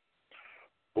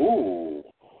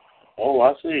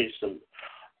 I see some.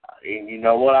 You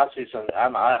know what? I see some.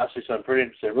 I see something pretty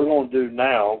interesting. We're going to do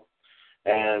now,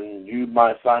 and you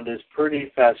might find this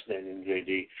pretty fascinating,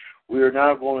 JD. We are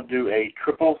now going to do a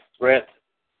triple threat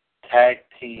tag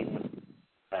team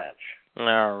match.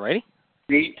 All righty.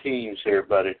 3 teams here,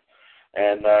 buddy,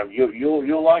 and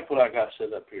you'll like what I got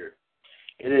set up here.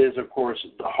 It is, of course,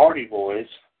 the Hardy Boys.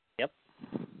 Yep.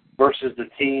 Versus the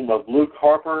team of Luke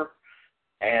Harper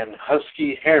and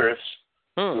Husky Harris,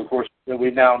 who, of course, that we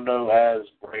now know as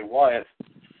Bray Wyatt,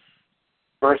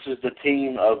 versus the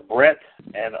team of Bret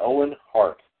and Owen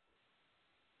Hart.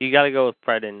 You got to go with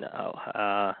Bret and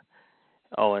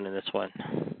Owen in this one.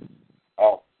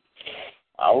 Oh,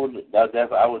 I would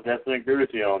definitely agree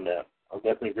with you on that. I'll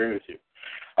definitely agree with you.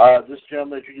 This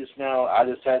gentleman that you just now, I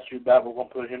just asked you about, we're going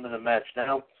to put him in the match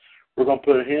now. We're going to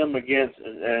put him against,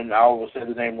 and I will say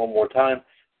the name one more time,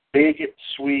 Big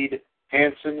Swede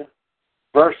Hansen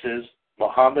versus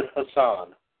Muhammad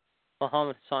Hassan.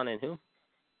 Muhammad Hassan and who?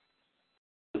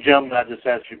 The gentleman I just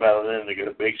asked you about a minute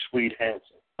ago, Big Swede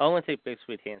Hansen. I want to take Big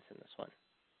Swede Hansen this one.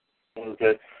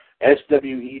 Okay.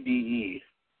 SWEDE.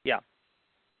 Yeah.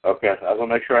 Okay. I was going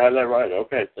to make sure I had that right.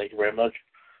 Okay. Thank you very much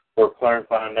for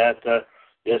clarifying that.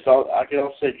 Yes, I can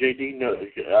also say JD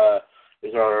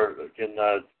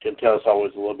can tell us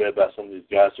always a little bit about some of these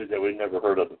guys that we've never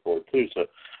heard of before too. So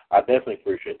I definitely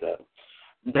appreciate that.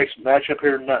 Next matchup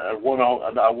here, a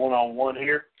one-on-one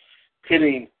here,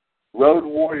 pitting Road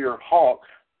Warrior Hawk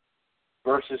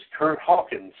versus Kurt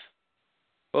Hawkins.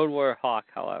 Road Warrior Hawk,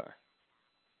 however.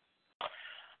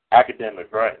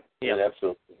 Academic, right? Yep. Yeah,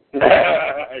 absolutely.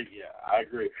 Yeah, I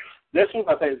agree. This one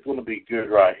I think is going to be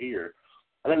good right here.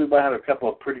 I think we might have a couple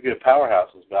of pretty good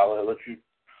powerhouses, but I'll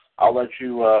let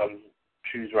you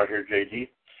choose right here, JD.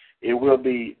 It will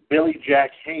be Billy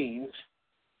Jack Haynes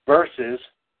versus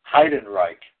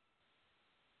Heidenreich.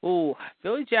 Ooh,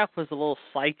 Billy Jack was a little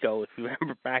psycho, if you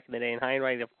remember back in the day, and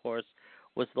Heidenreich, of course,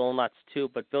 was a little nuts too,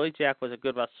 but Billy Jack was a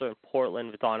good wrestler in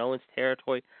Portland with Don Owens'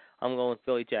 territory. I'm going with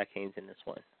Billy Jack Haynes in this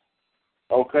one.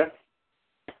 Okay.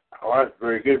 All right,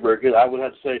 very good, very good. I would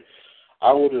have to say,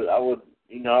 I would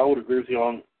agree with you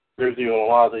on a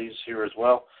lot of these here as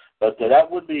well. But that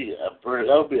would be a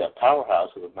powerhouse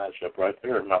of a matchup right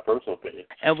there, in my personal opinion.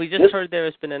 And we just heard there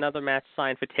has been another match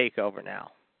signed for TakeOver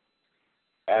now.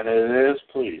 And it is,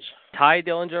 please. Ty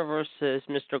Dillinger versus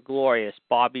Mr. Glorious,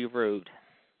 Bobby Roode.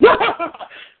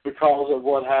 Because of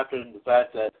what happened, the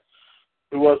fact that,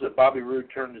 who was it, Bobby Roode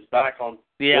turned his back on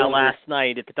Dillinger? Last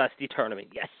night at the Dusty Tournament,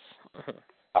 yes.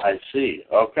 I see.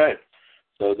 Okay.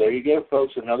 So there you go,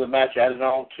 folks. Another match added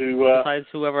on to... besides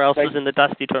whoever else was in the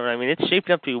Dusty Tournament. I mean, it's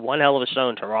shaping up to be one hell of a show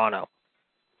in Toronto.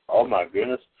 Oh, my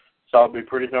goodness. So it'll be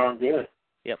pretty darn good.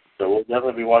 Yep. So we'll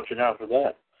definitely be watching out for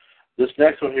that. This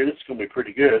next one here, this is going to be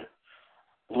pretty good.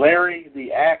 Larry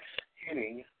the Axe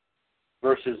Henning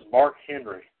versus Mark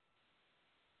Henry.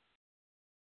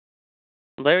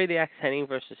 Larry the Axe Henning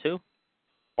versus who?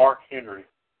 Mark Henry.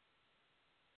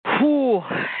 Whew.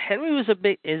 Henry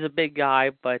is a big guy,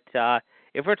 but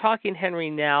if we're talking Henry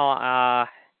now,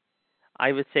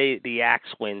 I would say the Axe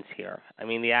wins here. I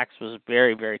mean, the Axe was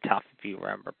very, very tough, if you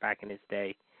remember, back in his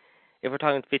day. If we're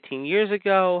talking 15 years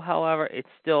ago, however, it's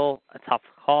still a tough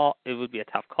call. It would be a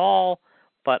tough call,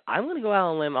 but I'm going to go out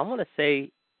on a limb. I'm going to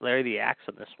say Larry the Axe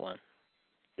on this one.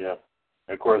 Yeah.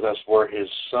 And of course, that's where his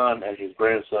son and his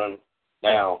grandson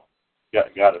now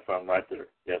got it from right there.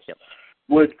 Yes. Yep.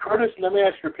 Would Curtis, let me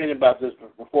ask your opinion about this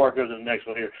before I go to the next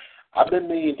one here. I've been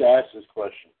meaning to ask this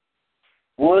question.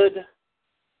 Would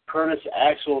Curtis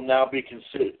Axel now be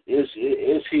considered, has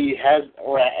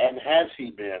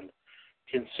he been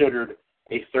considered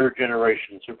a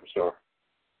third-generation superstar?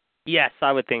 Yes,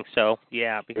 I would think so.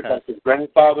 Yeah, because his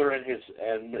grandfather and his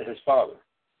father.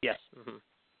 Yes. Mm-hmm.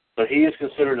 So he is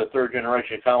considered a third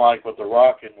generation, kind of like what The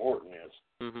Rock and Orton is.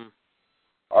 Mm-hmm.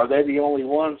 Are they the only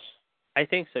ones? I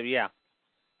think so. Yeah.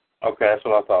 Okay, that's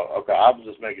what I thought. Okay, I was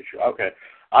just making sure. Okay,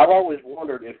 I've always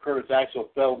wondered if Curtis Axel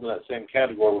fell into that same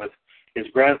category with his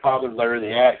grandfather, Larry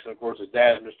the Axe, and of course his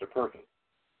dad, Mr. Perkins.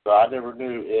 So I never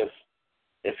knew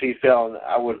if he fell in.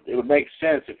 It would make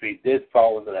sense if he did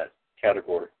fall into that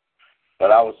category. But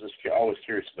I was just always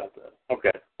curious about that.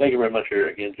 Okay, thank you very much here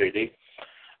again, JD.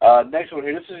 Next one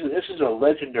here. This is a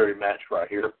legendary match right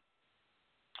here.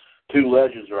 Two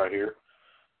legends right here.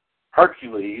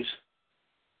 Hercules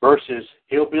versus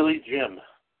Hillbilly Jim.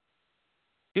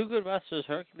 Two good wrestlers.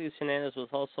 Hercules Hernandez was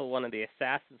also one of the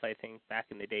assassins, I think, back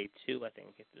in the day, too. I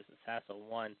think it was Assassin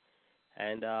 1.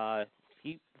 And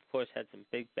he, of course, had some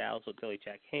big battles with Billy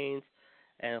Jack Haynes.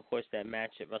 And, of course, that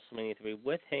match at WrestleMania 3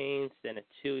 with Haynes. Then at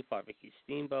 2, he fought Ricky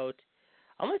Steamboat.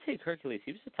 I'm going to take Hercules.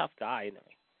 He was a tough guy, isn't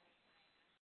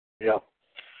he? Yeah.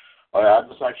 I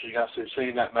just actually got to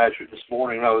see that match this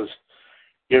morning. I was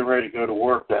getting ready to go to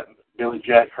work, that Billy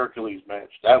Jack Hercules match.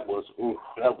 That was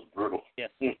brutal. Yes.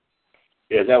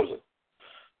 Yeah, that was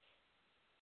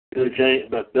Billy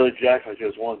Jack was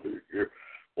just one of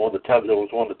the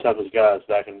toughest guys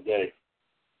back in the day.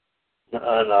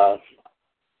 And I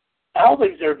don't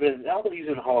think he's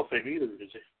in the Hall of Fame either, is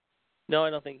he? No, I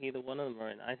don't think either one of them are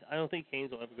in. I don't think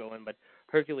Haynes will ever go in, but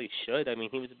Hercules should. I mean,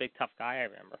 he was a big, tough guy, I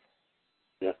remember.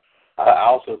 Yeah. I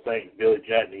also think Billy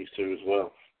Jack needs to as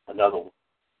well. Another one.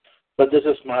 But this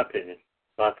is my opinion.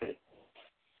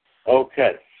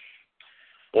 Okay.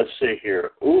 Let's see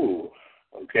here. Ooh.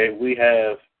 Okay, we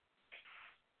have...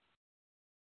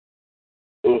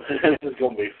 Ooh, this is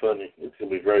going to be funny. It's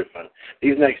going to be very funny.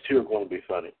 These next two are going to be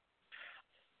funny.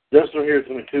 This one here is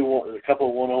going to be a couple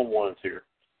of one-on-ones here.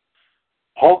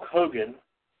 Hulk Hogan,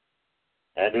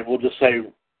 and then we'll just say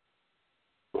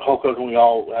Hulk Hogan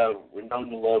we've known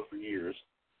and loved for years.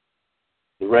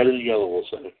 The red and the yellow, we'll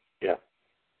say. Yeah.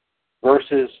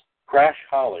 Versus Crash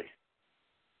Holly.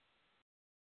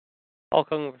 Hulk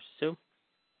Hogan versus who?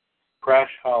 Crash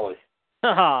Holly.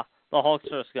 Haha, the Hulk's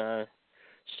just going to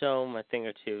show him a thing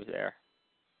or two there.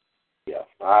 Yeah,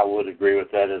 I would agree with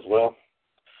that as well.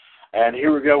 And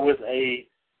here we go with a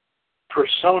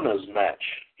personas match,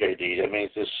 JD. That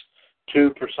means it's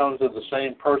two personas of the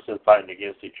same person fighting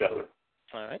against each other.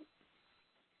 All right.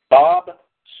 Bob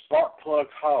Sparkplug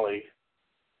Holly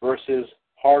versus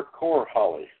Hardcore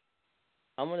Holly.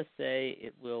 I'm going to say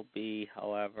it will be,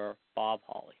 however, Bob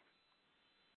Holly.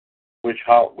 Which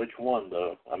one,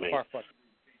 though? I mean, Sparkplug.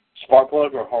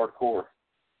 Sparkplug or Hardcore?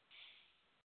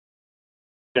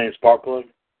 Saying Sparkplug?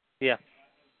 Yeah.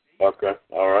 Okay,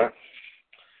 all right.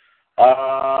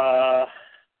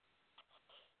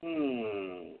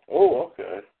 Oh,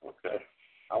 okay.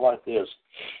 I like this.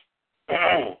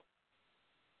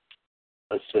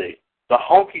 Let's see. The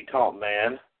Honky Tonk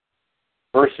Man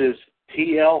versus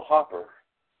T.L. Hopper.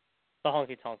 The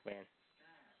Honky Tonk Man.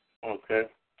 Okay.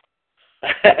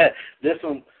 This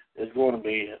is going to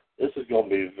be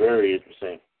very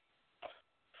interesting.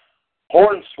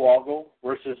 Hornswoggle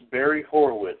versus Barry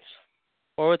Horowitz.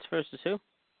 Horowitz versus who?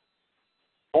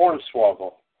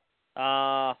 Hornswoggle.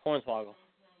 Hornswoggle.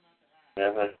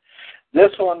 Yeah.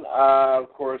 This one,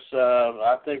 of course,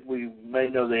 I think we may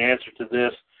know the answer to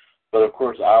this, but of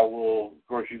course, you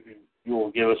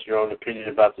will give us your own opinion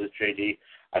about this, JD.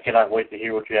 I cannot wait to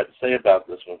hear what you have to say about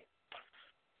this one.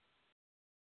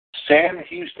 Sam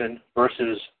Houston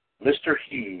versus Mr.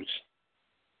 Hughes.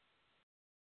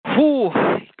 Whew.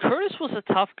 Curtis was a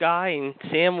tough guy, and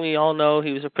Sam, we all know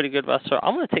he was a pretty good wrestler.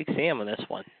 I'm going to take Sam on this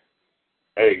one.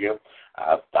 There you go.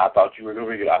 I thought you were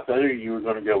going to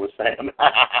go with Sam.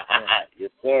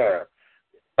 Yes, sir.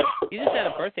 He just had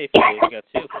a birthday a few days ago,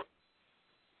 too.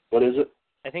 What is it?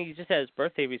 I think he just had his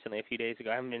birthday recently, a few days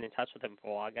ago. I haven't been in touch with him for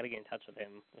a while. I got to get in touch with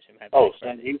him. Wish him happy birthday.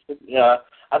 Sam Houston? Yeah,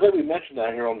 I think we mentioned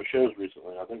that here on the shows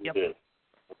recently. I think we did.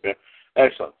 Okay,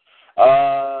 excellent.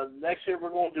 Next here,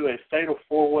 we're going to do a fatal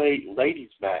four-way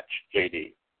ladies match,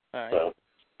 JD. All right. So,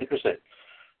 interesting.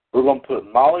 We're going to put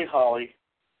Molly Holly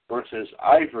versus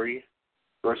Ivory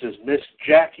versus Miss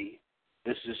Jackie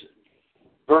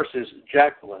versus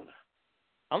Jacqueline.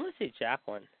 I'm going to say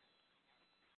Jacqueline.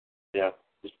 Yeah.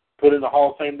 Just put in the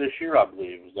Hall of Fame this year, I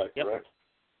believe. Is that correct?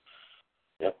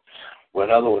 Yep. Well,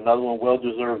 another one well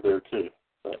deserved there, too.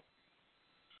 So.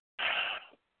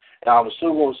 Now, I'm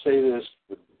still going to say this,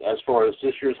 as far as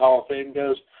this year's Hall of Fame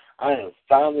goes, I am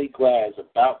finally glad it's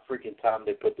about freaking time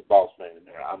they put the Boss Man in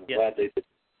there. I'm glad they did.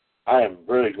 I am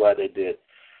really glad they did.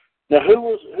 Now, who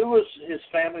was his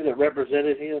family that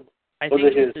represented him? I think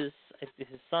it was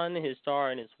his son, his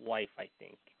daughter, and his wife, I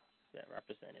think, that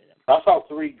represented him. I saw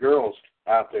 3 girls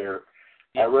out there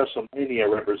at WrestleMania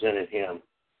represented him.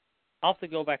 I'll have to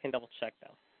go back and double-check,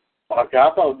 though. Okay,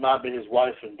 I thought it might be his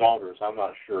wife and daughters. I'm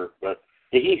not sure. But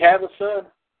did he have a son?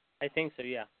 I think so,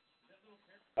 yeah.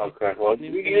 Okay, well,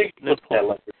 you can look at that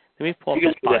later. Let me pull up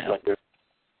his bio.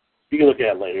 You can look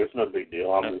at it later. It's no big deal.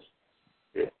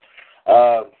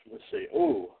 Let's see.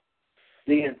 Ooh,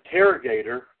 the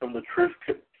Interrogator from the Truth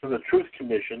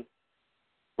Commission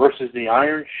versus the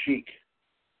Iron Sheik.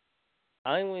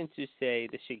 I'm going to say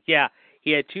the Sheik. Yeah,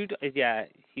 he had 2. Yeah,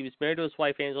 he was married to his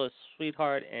wife Angela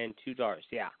Sweetheart and 2 daughters.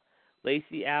 Yeah,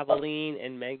 Lacey Abilene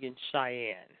and Megan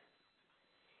Cheyenne.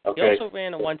 Okay. He also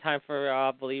ran at one time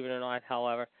for, believe it or not,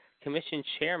 however, commission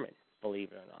chairman.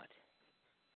 Believe it or not.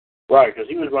 Right, because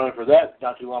he was running for that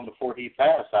not too long before he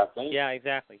passed, I think. Yeah,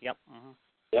 exactly. Yep. Mm-hmm.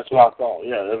 That's what I thought.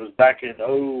 Yeah, that was back in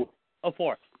 04.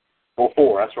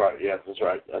 04, that's right. Yeah, that's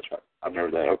right. I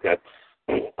remember that. Okay.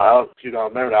 I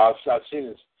remember that. I've seen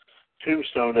his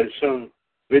tombstone. They've shown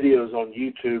videos on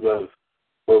YouTube of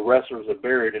where wrestlers are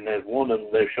buried, and that one of them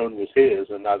they've shown was his,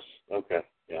 and that's, okay.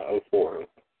 Yeah, 04.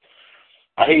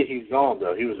 I hate he's gone,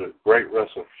 though. He was a great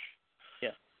wrestler.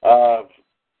 Yeah.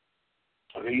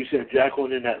 Okay, you said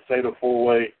Jacqueline in that fatal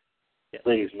 4-way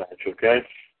ladies match, okay?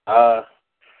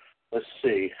 Let's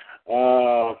see.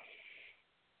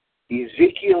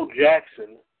 Ezekiel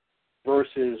Jackson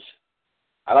versus,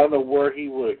 I don't know where he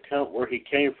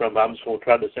came from, but I'm just going to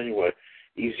try this anyway.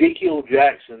 Ezekiel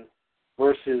Jackson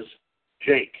versus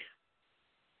Jake.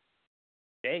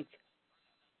 Jake.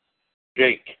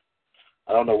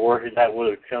 I don't know where that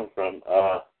would have come from.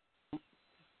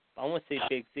 I want to say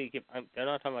Big Zeke. They're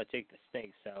not talking about Jake the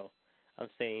Snake, so I'm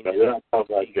saying... No, they're not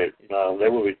talking about Jake. No, they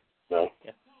will be... No.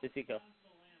 Yeah, Ezekiel.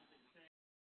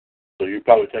 So you're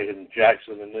probably taking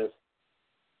Jackson in this?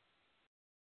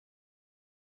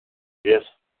 Yes?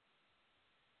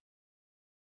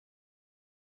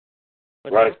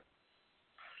 What's right.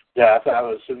 that? Yeah, I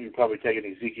would assume you're probably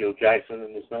taking Ezekiel Jackson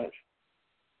in this match.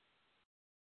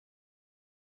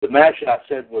 The match I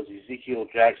said was Ezekiel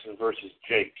Jackson versus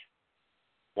Jake.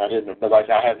 I didn't, but like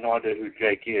I have no idea who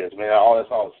Jake is. Man,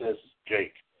 that's all it says is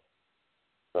Jake.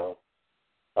 So,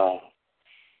 I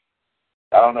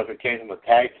don't know if it came from a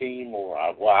tag team or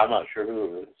I'm not sure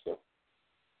who it is. So,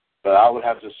 but I would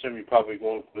have to assume you're probably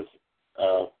going with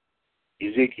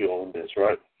Ezekiel in this,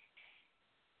 right?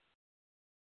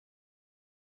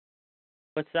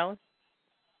 What's that one?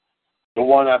 The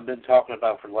one I've been talking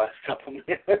about for the last couple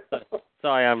minutes.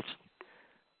 Sorry, I'm.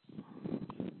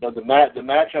 No, the match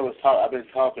I've been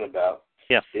talking about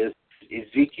is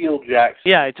Ezekiel Jackson.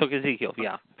 Yeah, I took Ezekiel.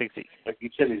 Yeah, Big Z. Like you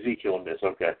said Ezekiel in this,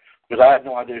 okay. Because I have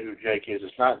no idea who Jake is.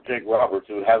 It's not Jake Roberts.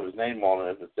 It would have his name on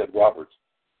it if it said Roberts.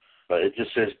 But it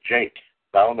just says Jake.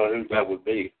 I don't know who that would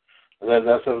be. And then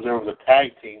there was a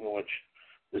tag team in which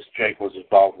this Jake was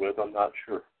involved with. I'm not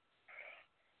sure.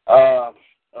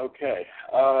 Okay.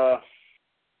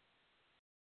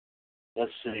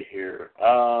 Let's see here.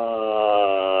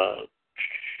 I'll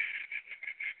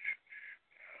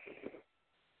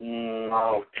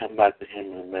come back to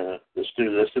him in a minute. Let's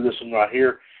do this one right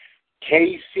here.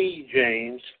 KC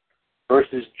James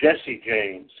versus Jesse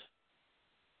James.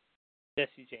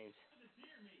 Jesse James.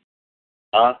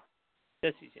 Huh?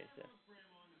 Jesse James. Yeah.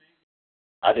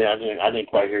 I didn't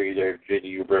quite hear you there, JD.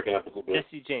 You were breaking up a little bit.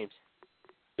 Jesse James.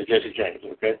 Jesse James.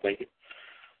 Okay, thank you.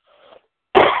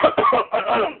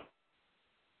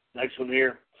 Next one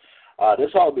here.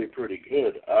 This ought to be pretty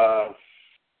good.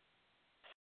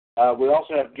 We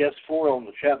also have guest 4 on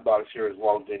the chat box here is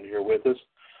logged in here with us.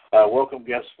 Welcome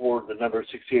guest 4 to number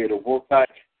 68 of Wolfpac.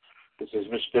 This is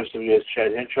Mr. WWS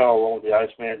Chad Henshaw along with the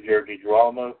Iceman, Jared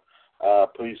DiGirolamo.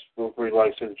 Please feel free to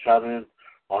like and chime in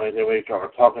on anything we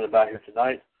are talking about here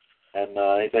tonight. And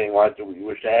anything like that you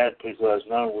wish to add, please let us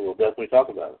know. We will definitely talk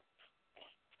about it.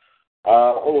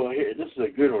 Here, this is a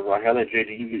good one right here. I think,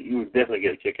 JD, you would definitely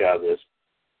get a kick out of this.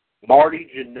 Marty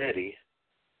Jannetty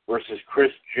versus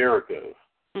Chris Jericho.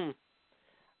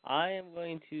 I am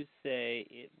going to say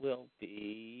it will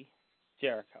be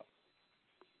Jericho.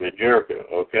 Jericho,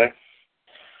 okay.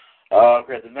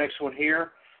 Okay, the next one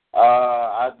here.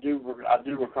 I do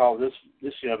recall this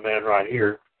young man right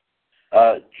here.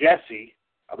 Jesse,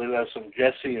 I believe that's some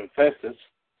Jesse and Festus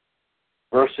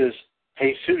versus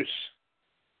Jesus,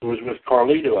 who was with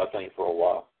Carlito, I think, for a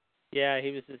while. Yeah,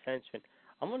 he was his henchman.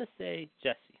 I'm going to say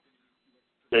Jesse.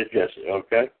 Say Jesse,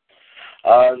 okay.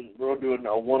 We're doing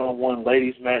a one-on-one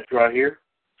ladies match right here.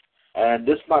 And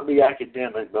this might be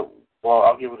academic, but, well,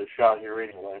 I'll give it a shot here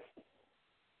anyway.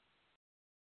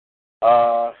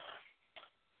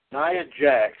 Nia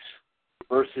Jax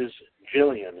versus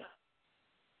Jillian.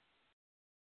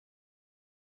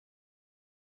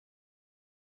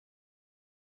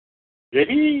 Did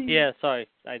he? Yeah, sorry,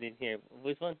 I didn't hear.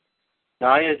 Which one?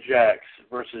 Nia Jax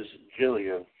versus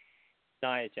Jillian.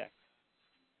 Nia Jax.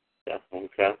 Yeah,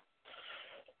 okay.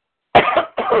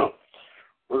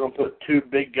 We're going to put 2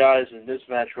 big guys in this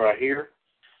match right here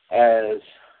as,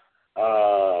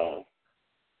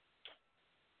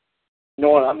 you know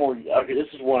what,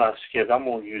 this is one I skipped. I'm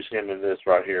going to use him in this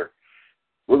right here.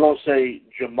 We're going to say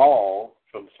Jamal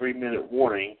from 3 Minute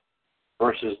Warning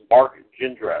versus Mark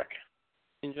Jindrak.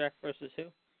 Jindrak versus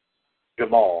who?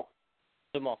 Jamal.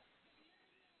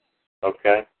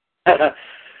 Okay.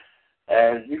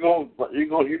 And you're going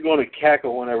to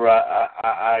cackle whenever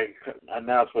I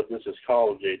announce what this is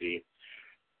called, JD.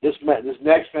 This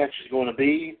next match is going to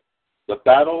be the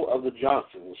Battle of the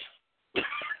Johnsons.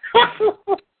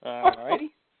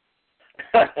 Alrighty.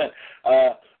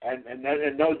 And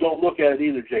no, don't look at it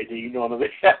either, JD. You know what I mean?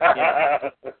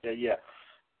 Yeah.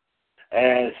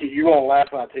 And see, you're going to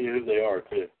laugh when I tell you who they are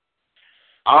too.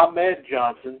 Ahmed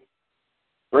Johnson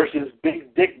versus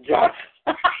Big Dick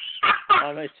Johnson.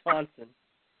 Ahmed Johnson.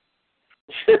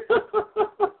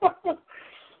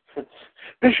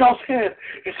 Bischoff's head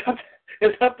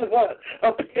is up to what?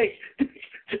 Okay.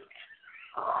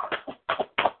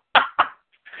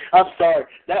 I'm sorry.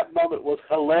 That moment was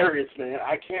hilarious, man.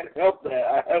 I can't help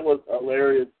that. That was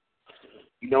hilarious.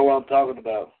 You know what I'm talking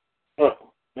about.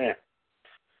 Oh, man.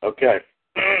 Okay.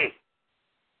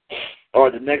 All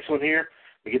right, the next one here.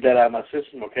 We get that out of my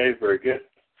system. Okay, very good.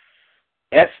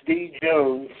 S.D.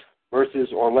 Jones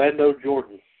versus Orlando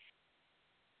Jordan.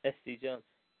 S.D. Jones.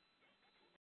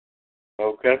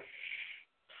 Okay.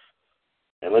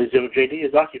 And ladies and gentlemen, JD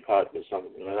is occupied with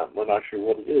something. We're not sure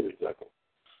what it is exactly.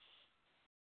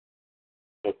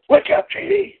 But wake up,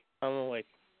 JD. I'm awake.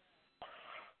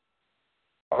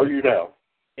 Are you now?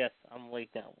 Yes, I'm awake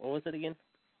now. What was it again?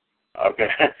 Okay.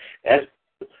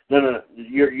 No.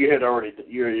 You already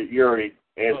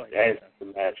answered the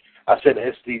match. I said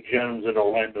S.D. Jones and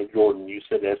Orlando Jordan. You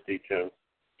said S.D. Jones.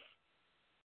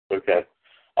 Okay.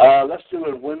 Let's do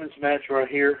a women's match right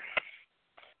here.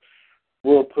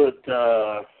 We'll put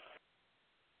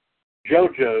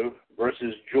JoJo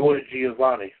versus Joy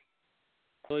Giovanni.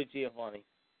 Joy Giovanni.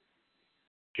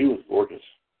 She was gorgeous.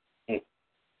 Yes.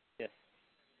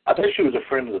 I think she was a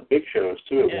friend of the Big Show's,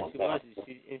 too, at one time.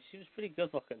 She was pretty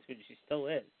good looking, too. She still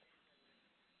is.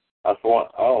 I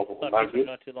thought, not good.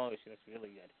 Not too long ago, she looks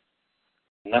really good.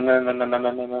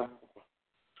 No.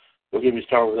 We'll give you a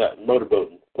start with that.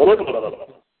 Motorboating.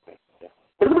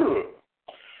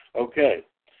 Okay.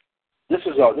 This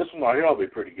one right here will be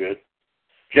pretty good.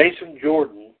 Jason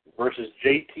Jordan versus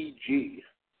JTG.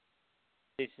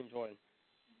 Jason Jordan.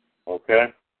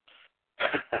 Okay.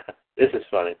 This is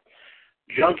funny.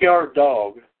 Junkyard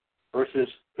Dog versus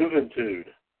Juventud.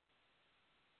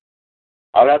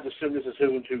 I would have to assume this is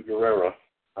Juventud Guerrera,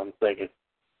 I'm thinking.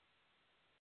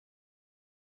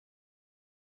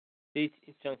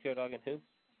 Junkyard Dog and who?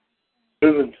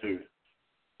 Juventud.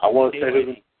 I want to say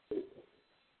Juventud.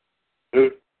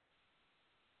 Who?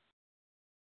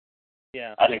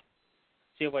 Yeah. I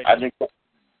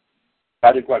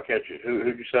didn't quite catch it.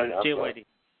 Who'd you say? JYD.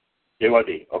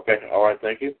 JYD. Okay. All right.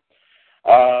 Thank you.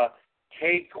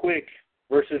 K Quick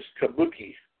versus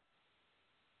Kabuki.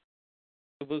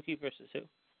 Kabuki versus who?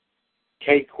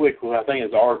 K Quick, who I think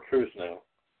is R-Truth now.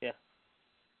 Yeah.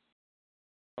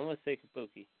 I'm going to say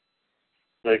Kabuki.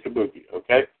 Say Kabuki.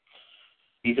 Okay.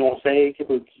 He's going to say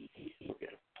Kabuki.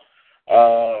 Okay.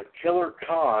 Killer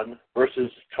Khan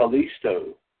versus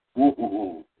Kalisto.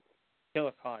 Ooh.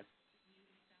 Killer Khan.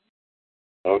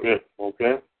 Okay.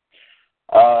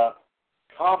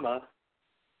 Kama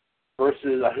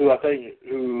versus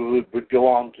who would go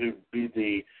on to be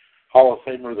the Hall of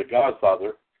Famer, the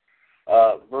Godfather,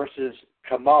 versus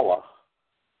Kamala.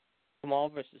 Kamala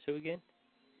versus who again?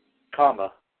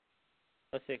 Kama.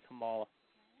 Let's say Kamala.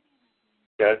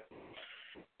 Okay.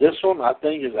 This one I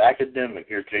think is academic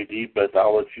here, JD, but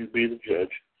I'll let you be the judge.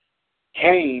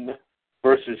 Kane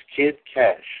versus Kid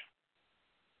Cash.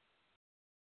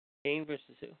 Kane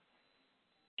versus who?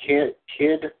 Kid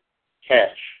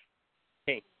Cash.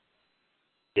 Kane.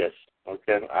 Yes.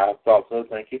 Okay. I thought so.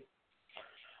 Thank you.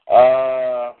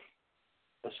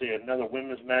 Let's see. Another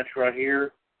women's match right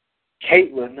here.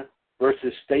 Caitlin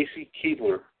versus Stacy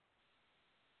Keibler.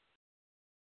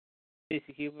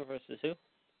 Stacy Keibler versus who?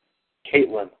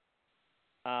 Caitlin.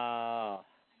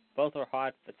 Both are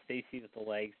hot, but Stacy with the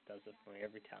legs does it for me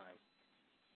every time.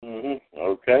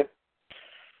 Okay.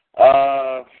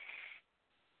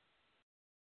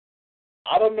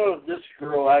 I don't know if this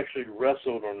girl actually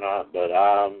wrestled or not, but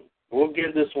we'll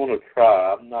give this one a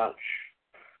try. I'm not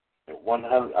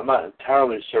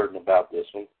entirely certain about this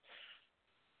one.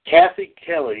 Kathy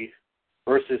Kelly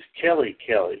versus Kelly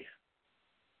Kelly.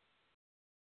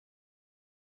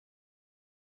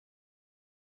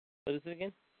 What is it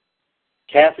again?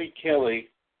 Kathy Kelly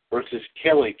versus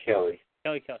Kelly Kelly.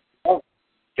 Kelly Kelly. Oh,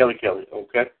 Kelly Kelly.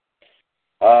 Okay.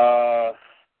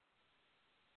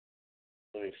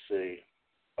 Let me see.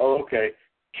 Oh, okay.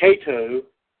 Kato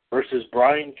versus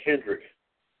Brian Kendrick.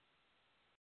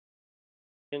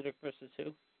 Kendrick versus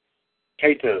who?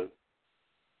 Kato.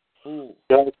 Ooh.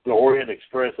 That's the Orient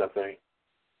Express, I think.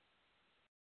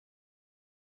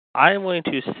 I'm going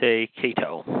to say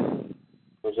Kato.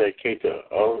 Was that Kato?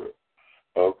 Oh,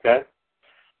 okay.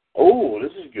 Oh,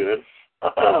 this is good.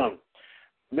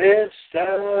 Mr.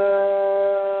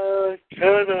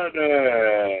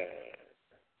 Canada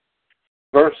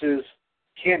versus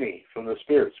Kenny from the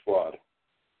Spirit Squad.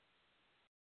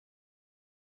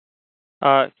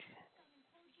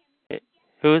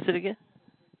 Who is it again?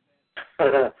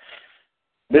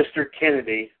 Mr.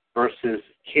 Kennedy versus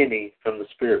Kenny from the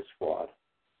Spirit Squad.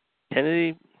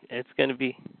 Kennedy, it's going to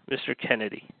be Mr.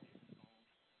 Kennedy.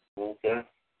 Okay.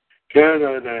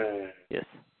 Canada. Yes.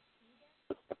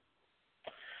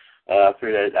 I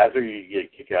figured you'd get a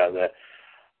kick out of that.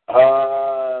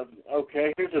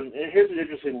 Okay, here's an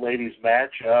interesting ladies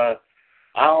match. I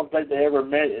don't think they ever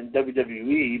met in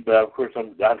WWE, but of course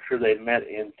I'm sure they met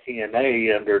in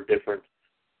TNA under different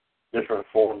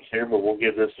forms here. But we'll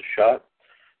give this a shot.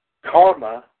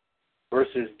 Karma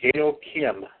versus Gail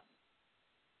Kim.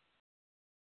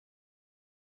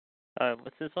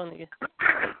 What's this one again?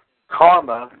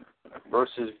 Karma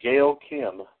versus Gail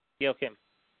Kim. Gail Kim.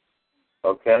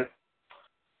 Okay.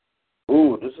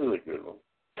 Ooh, this is a good one.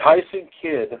 Tyson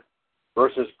Kidd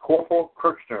versus Corporal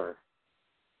Kirchner.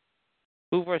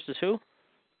 Who versus who?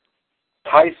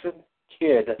 Tyson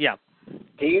Kidd. Yeah.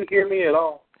 Can you hear me at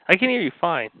all? I can hear you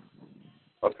fine.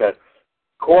 Okay.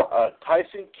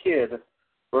 Tyson Kidd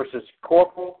versus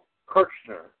Corporal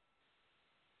Kirchner.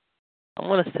 I'm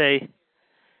going to say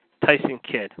Tyson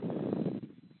Kidd.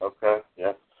 Okay,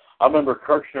 yeah. I remember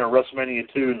Kirchner in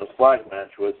WrestleMania 2 in the flag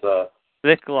match with...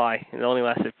 Nikolai. It only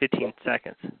lasted 15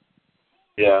 seconds.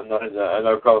 Yeah, I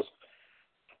know because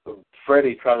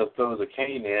Freddie tried to throw the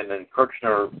cane in, and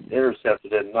Kirchner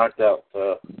intercepted it and knocked out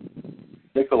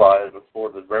Nikolai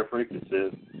before the referee could see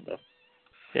it. So.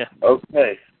 Yeah.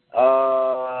 Okay.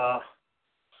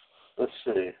 Let's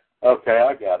see. Okay,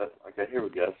 I got it. Okay, here we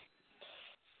go.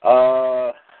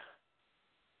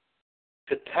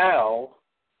 Catal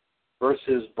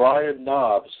versus Brian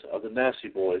Knobbs of the Nasty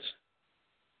Boys.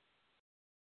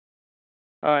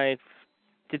 All right.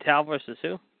 Catal versus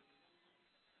who?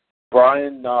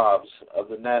 Brian Knobbs of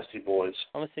the Nasty Boys.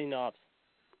 I'm going to say Knobbs.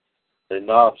 Say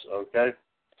Knobbs, okay.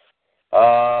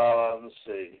 Let's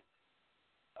see.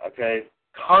 Okay,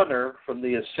 Connor from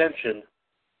the Ascension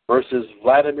versus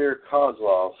Vladimir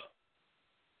Kozlov.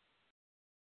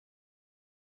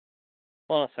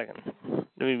 Hold on a second.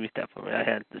 Let me read that for me. I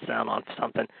had the sound on for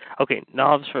something. Okay,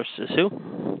 Knobbs versus who?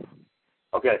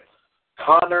 Okay,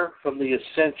 Connor from the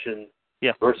Ascension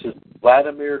versus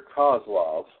Vladimir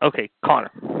Kozlov. Okay,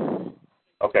 Connor.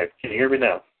 Okay, can you hear me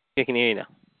now? I can hear you now.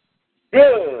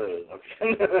 Good.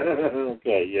 Okay,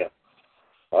 okay, yeah.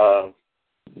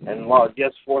 And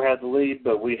guest 4 had the lead,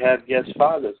 but we have guest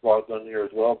 5 that's logged on here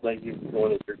as well. Thank you for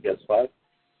joining us here, guest 5.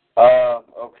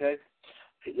 Okay,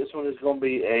 this one is going to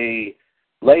be a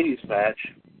ladies match.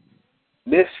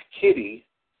 Miss Kitty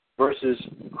versus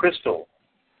Crystal.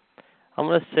 I'm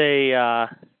going to say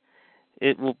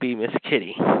it will be Miss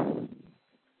Kitty.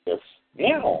 Yes.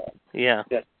 Meow. Yeah.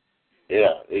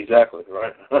 Yeah, exactly,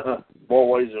 right? More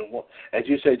ways than one. As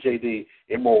you say, JD,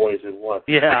 in more ways than one.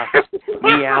 Yeah.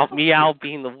 Meow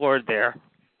being the word there.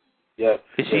 Yeah.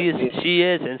 Because she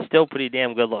is and still pretty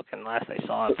damn good looking. Last I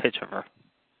saw a picture of her.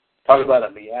 Talk about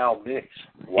a meow mix.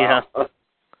 Wow. Yeah.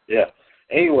 Yeah.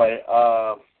 Anyway,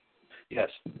 yes.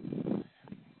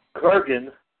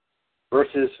 Kurgan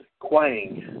versus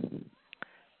Quang.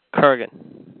 Kurgan.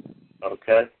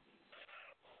 Okay.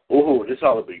 Ooh, this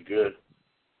ought to be good.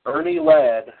 Ernie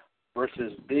Ladd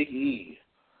versus Big E.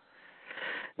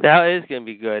 That is going to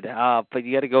be good, but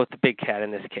you got to go with the big cat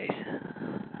in this case.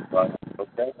 Right.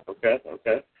 Okay.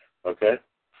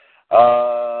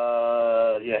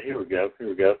 Yeah, here we go.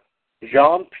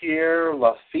 Jean-Pierre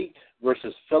Lafitte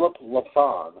versus Philip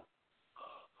Lafon.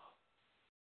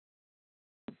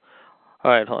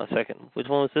 All right, hold on a second. Which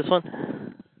one was this one?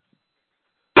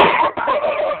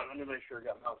 Let me make sure I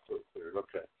got my mouth cleared.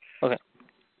 Okay.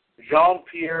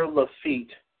 Jean-Pierre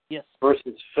Lafitte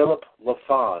versus Philip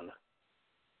Lafon.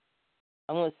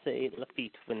 I'm going to say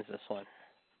Lafitte wins this one.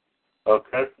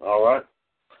 Okay, all right.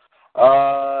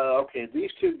 Okay,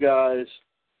 these two guys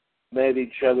met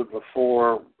each other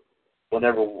before,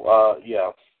 whenever,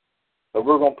 but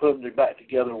we're going to put them back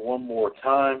together one more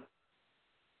time.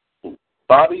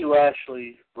 Bobby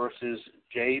Lashley versus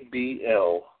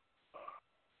JBL.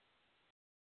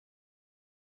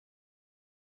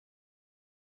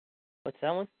 What's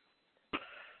that one?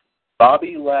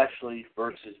 Bobby Lashley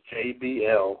versus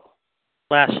JBL.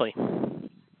 Lashley.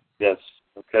 Yes,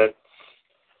 okay.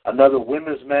 Another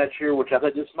women's match here, which I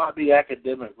think this might be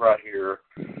academic right here,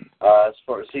 as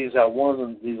far as seeing how one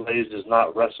of these ladies does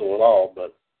not wrestle at all,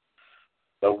 but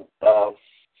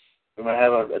we might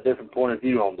have a different point of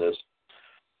view on this.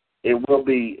 It will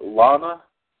be Lana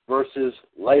versus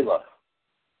Layla.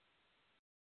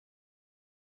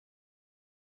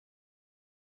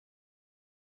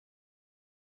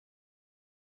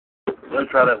 Let me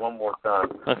try that one more time.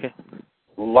 Okay.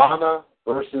 Lana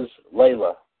versus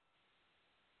Layla.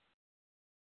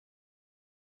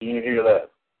 Can you hear that?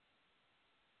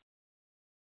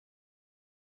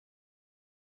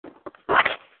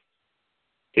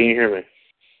 Can you hear me?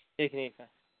 Yeah, can you hear me?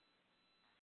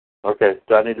 Okay,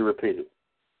 do I need to repeat it?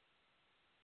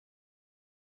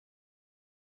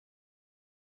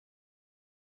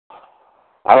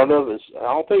 I don't know if I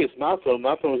don't think it's my phone.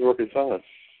 My phone is working fine.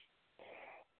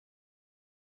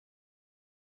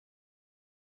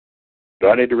 Do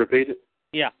I need to repeat it?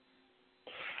 Yeah.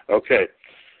 Okay.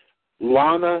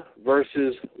 Lana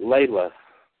versus Layla.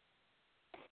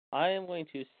 I am going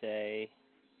to say,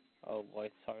 oh boy,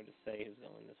 it's hard to say who's going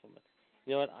to win this one. But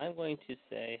you know what? I'm going to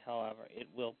say, however, it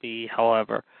will be,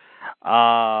 Layla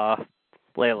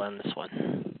in this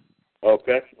one.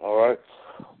 Okay, all right.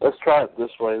 Let's try it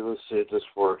this way. Let's see if this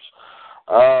works.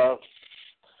 Buddy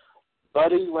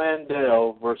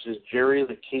Landell versus Jerry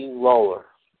the King Lawler.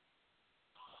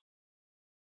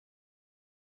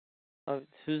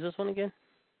 Who's this one again?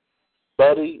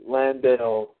 Buddy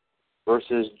Landell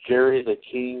versus Jerry the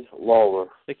King Lawler.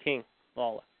 The King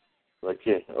Lawler. The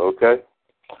King, okay.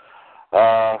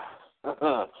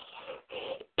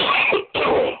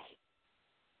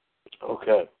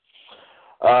 Okay.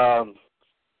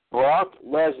 Brock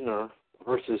Lesnar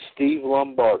versus Steve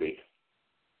Lombardi.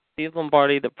 Steve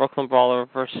Lombardi, the Brooklyn Brawler,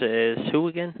 versus who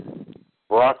again?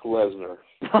 Brock Lesnar.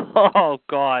 Oh,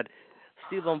 God.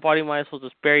 Steve Lombardi might as well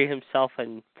just bury himself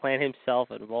and plant himself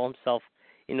and roll himself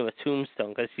into a tombstone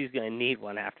because he's going to need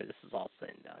one after this is all said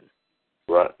and done.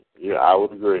 Right. Yeah, I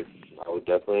would agree. I would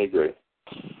definitely agree.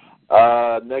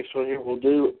 Next one here, we'll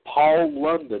do Paul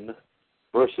London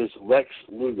versus Lex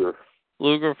Luger.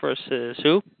 Luger versus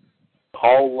who?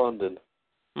 Paul London.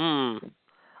 I'm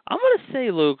going to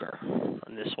say Luger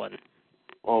on this one.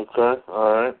 Okay.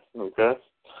 All right. Okay.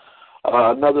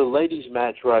 Another ladies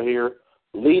match right here.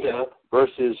 Lita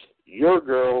versus your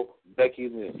girl, Becky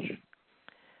Lynch.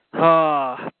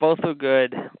 Both are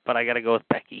good, but I got to go with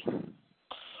Becky.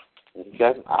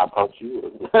 Okay. I thought you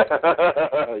would.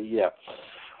 Yeah.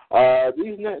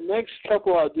 These next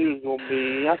couple I do is going to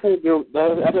be, I think they're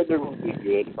going to be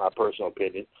good, in my personal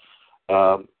opinion.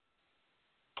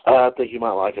 I think you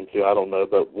might like them too. I don't know,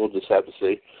 but we'll just have to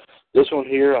see. This one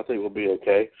here I think will be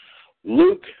okay.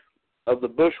 Luke of the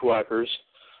Bushwhackers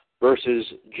versus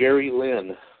Jerry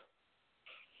Lynn.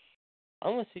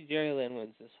 I'm going to see Jerry Lynn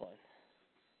wins this one.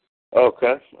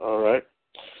 Okay, all right.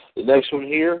 The next one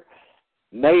here,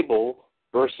 Mabel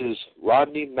versus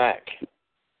Rodney Mack.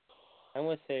 I'm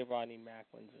going to say Rodney Mack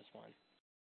wins this one.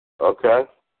 Okay.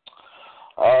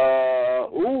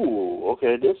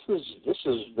 Okay. This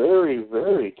is very,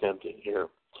 very tempting here.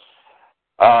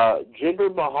 Jinder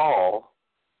Mahal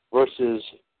versus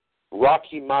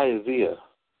Rocky Maivia.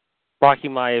 Rocky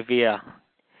Maivia.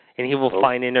 And he will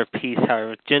find inner peace.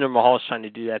 However, Jinder Mahal's trying to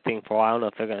do that thing for a while. I don't know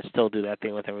if they're going to still do that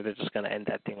thing with him or they're just going to end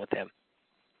that thing with him.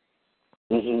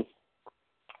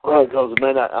 Well, because,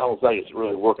 man, I don't think it's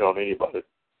really working on anybody.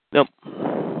 Nope.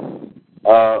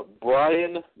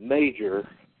 Brian Major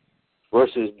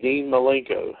versus Dean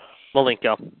Malenko.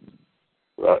 Malenko.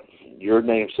 Right. Your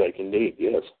namesake, indeed,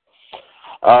 yes.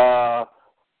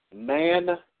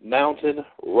 Man Mountain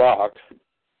Rock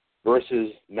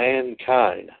versus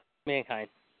Mankind. Mankind.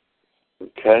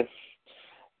 Okay.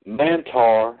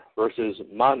 Mantar versus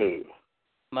Manu.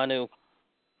 Manu.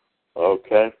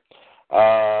 Okay.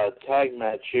 Tag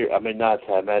match here. I mean, not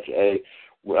tag match.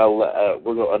 We're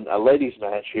going a ladies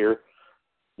match here.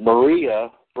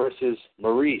 Maria versus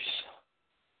Maurice.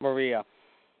 Maria.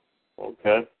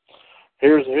 Okay.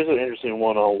 Here's an interesting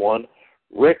one-on-one.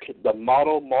 Rick the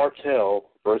Model Martel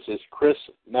versus Chris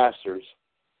Masters.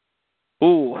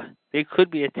 Ooh, they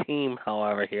could be a team,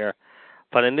 however, here.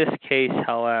 But in this case,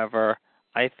 however,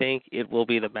 I think it will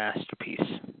be the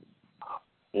Masterpiece.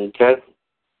 Okay.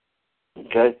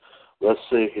 Okay. Let's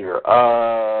see here.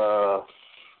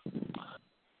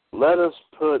 Let us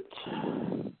put...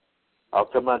 I'll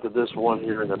come back to this one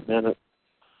here in a minute.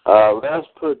 Let's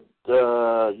put...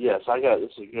 yes,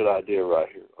 this is a good idea right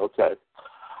here. Okay.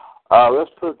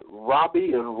 Let's put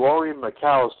Robbie and Rory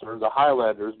McAllister, the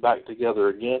Highlanders, back together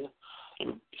again.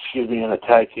 Excuse me, in a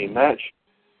tag team match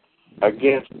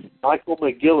against Michael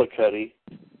McGillicuddy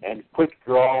and Quick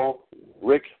Draw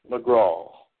Rick McGraw.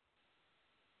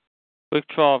 Quick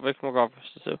Draw Rick McGraw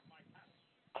versus who?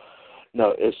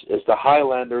 No, it's the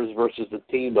Highlanders versus the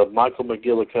team of Michael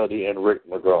McGillicuddy and Rick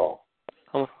McGraw.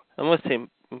 I'm going to say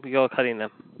McGillicuddy and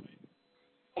them.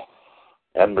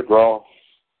 And McGraw.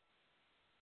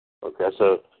 Okay,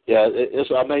 so yeah,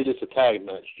 I made this a tag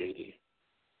match, JD.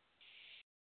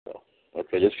 So,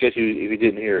 okay, just in case if you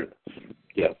didn't hear it.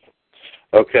 Yeah.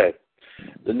 Okay.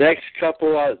 The next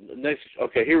couple.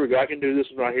 Okay, here we go. I can do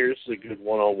this one right here. This is a good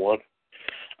one-on-one.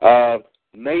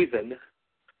 Maven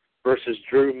versus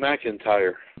Drew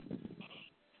McIntyre.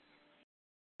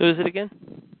 Who is it again?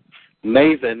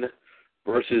 Maven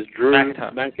versus Drew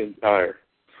McIntyre.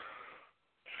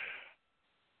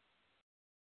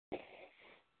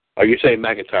 Oh, you're saying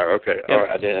McIntyre. Okay. Yep. All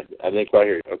right. I didn't quite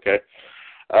hear you. Okay.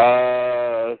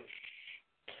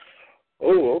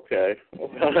 Okay.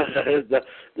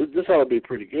 This ought to be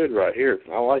pretty good right here.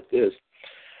 I like this.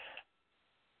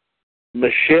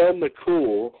 Michelle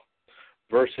McCool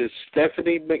versus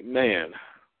Stephanie McMahon.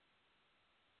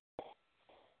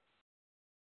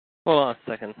 Hold on a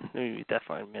second. Let me read that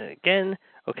for a minute again.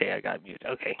 Okay, I got muted.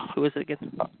 Okay, who is it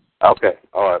again? Okay.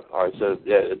 All right. So,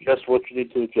 yeah, adjust what you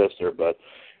need to adjust there, bud.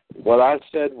 What I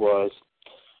said was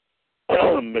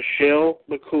Michelle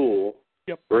McCool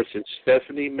versus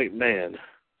Stephanie McMahon.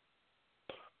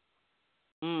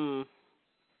 I'm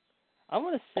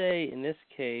going to say, in this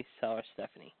case,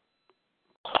 Stephanie.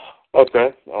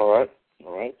 Okay. All right.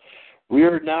 We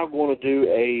are now going to do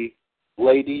a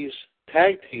ladies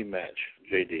tag team match,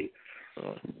 JD.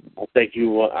 I think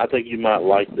you might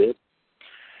like this.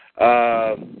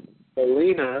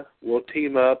 Melina will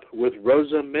team up with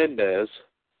Rosa Mendez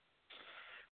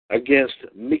against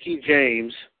Mickey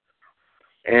James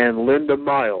and Linda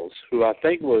Miles, who I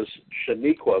think was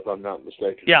Shaniqua, if I'm not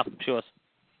mistaken. Yeah, she was.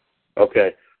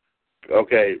 Okay.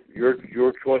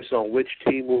 Your choice on which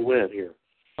team will win here.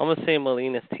 I'm going to say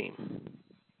Melina's team.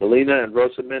 Melina and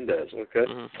Rosa Mendez, okay.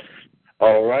 Mm-hmm.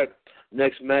 All right.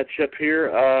 Next matchup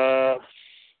here,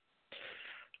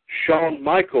 Shawn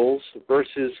Michaels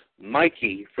versus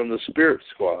Mikey from the Spirit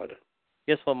Squad.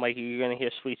 Guess what, Mikey? You're going to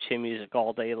hear sweet chin music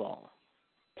all day long.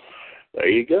 There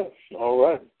you go. All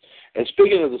right. And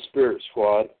speaking of the Spirit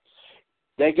Squad,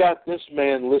 they got this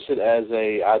man listed as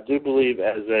I do believe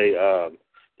as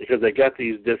because they got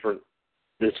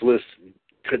this list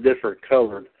different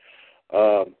colored.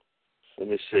 Let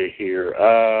me see here.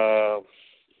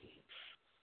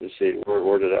 Let's see,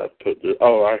 where did I put this?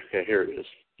 Oh, okay, here it is.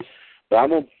 But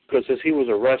because since he was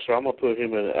a wrestler, I'm gonna put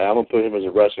him as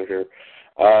a wrestler here.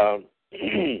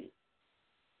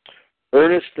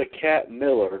 Ernest the Cat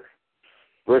Miller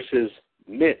versus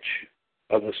Mitch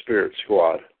of the Spirit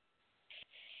Squad.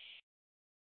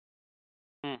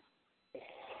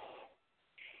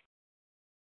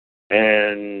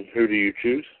 And who do you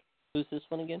choose? Who's this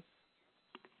one again?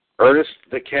 Ernest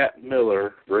the Cat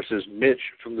Miller versus Mitch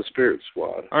from the Spirit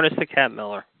Squad. Ernest the Cat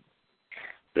Miller.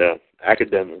 Yeah,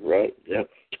 academic, right? Yep.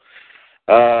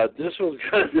 This is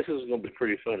going to be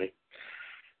pretty funny.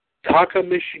 Taka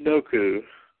Michinoku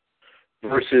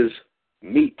versus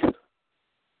Meat.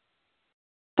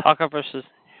 Taka versus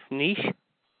Niche?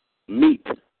 Meat.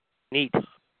 Neat.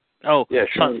 Oh, yeah,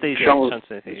 Sean Stacey. Taka.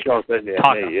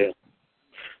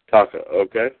 Taka,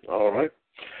 okay, all right.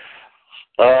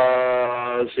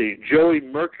 Let's see, Joey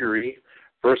Mercury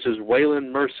versus Waylon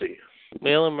Mercy.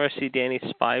 Waylon Mercy, Danny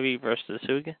Spivey versus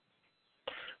who again?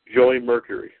 Joey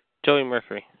Mercury. Joey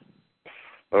Mercury.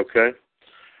 Okay.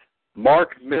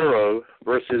 Mark Miro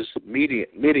versus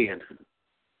Midian.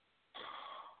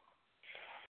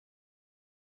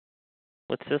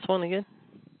 What's this one again?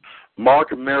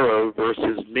 Mark Miro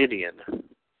versus Midian.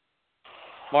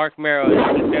 Mark Miro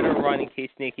is the better run in case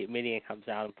Naked Midian comes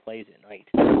out and plays at night.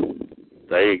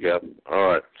 There you go.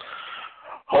 All right.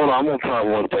 Hold on, I'm going to try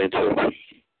one thing, too.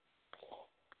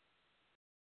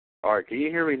 All right, can you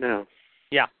hear me now?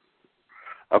 Yeah.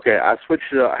 Okay, I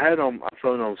switched it up. I had on my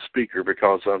phone on speaker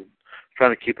because I'm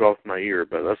trying to keep it off my ear,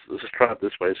 but let's just try it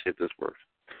this way and see if this works.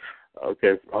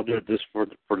 Okay, I'll do it this for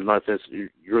tonight since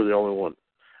you're the only one.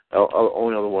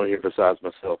 Only other one here besides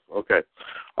myself. Okay.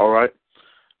 All right.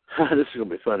 This is going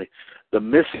to be funny. The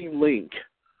Missing Link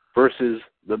versus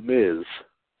The Miz.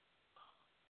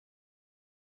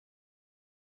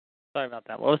 Sorry about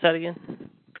that. What was that again?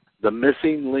 The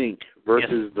Missing Link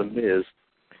versus The Miz.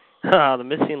 The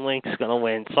Missing Link's going to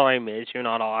win. Sorry, Miz. You're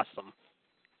not awesome.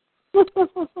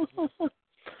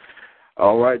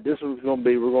 All right. This one's going to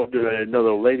be, we're going to do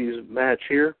another ladies match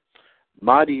here.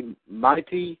 Mighty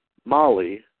Molly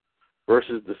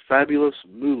versus the Fabulous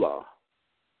Moolah.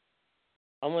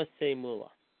 I'm going to say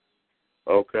Moolah.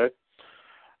 Okay.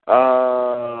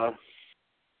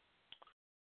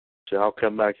 So I'll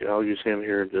come back. I'll use him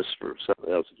here just for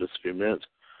something else in just a few minutes.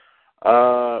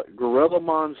 Gorilla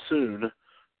Monsoon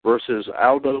versus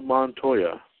Aldo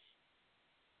Montoya.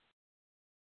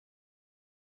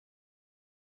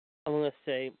 I'm going to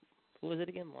say, who was it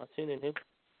again? Monsoon and who?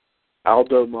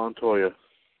 Aldo Montoya.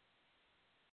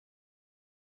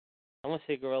 I'm going to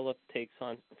say Gorilla takes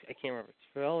on, I can't remember.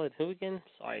 Gorilla and who again?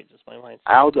 Sorry, just my mind's...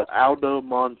 Aldo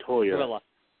Montoya. Gorilla.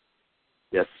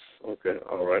 Yes. Okay.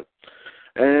 All right.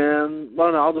 And,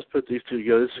 well, no, I'll just put these two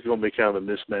together. This is going to be kind of a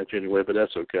mismatch anyway, but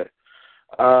that's okay.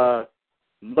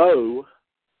 Mo,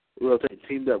 who I think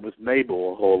teamed up with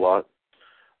Mabel a whole lot,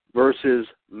 versus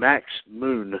Max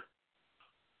Moon.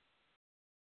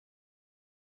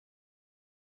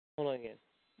 Hold on again.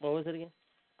 What was it again?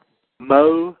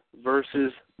 Mo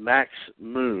versus Max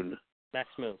Moon. Max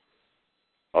Moon.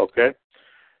 Okay.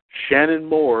 Shannon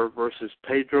Moore versus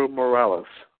Pedro Morales.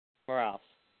 Morales.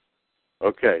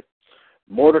 Okay.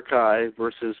 Mordecai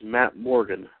versus Matt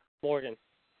Morgan. Morgan.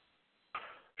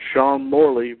 Sean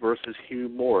Morley versus Hugh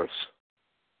Morris.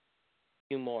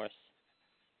 Hugh Morris.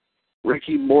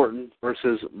 Ricky Morton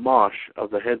versus Mosh of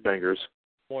the Headbangers.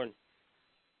 Morton.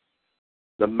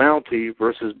 The Mountie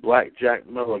versus Blackjack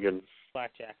Mulligan.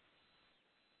 Blackjack.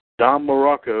 Don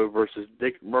Morocco versus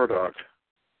Dick Murdoch.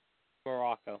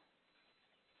 Morocco.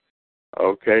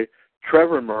 Okay.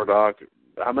 Trevor Murdoch.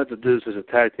 I meant to do this as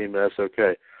a tag team, but that's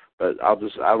okay. But I've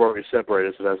already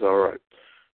separated, so that's all right.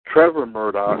 Trevor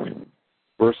Murdoch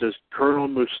versus Colonel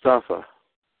Mustafa.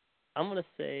 I'm going to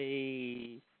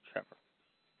say Trevor.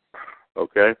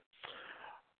 Okay.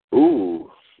 Ooh,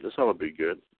 This ought to be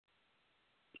good.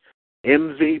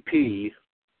 MVP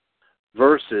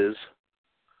versus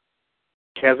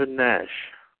Kevin Nash.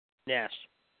 Nash.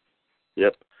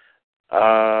 Yep.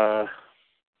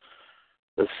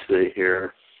 Let's see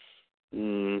here.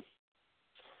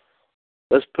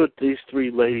 Let's put these three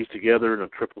ladies together in a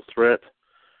triple threat.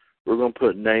 We're going to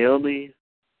put Naomi,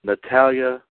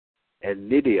 Natalia, and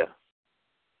Nydia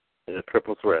in a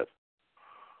triple threat.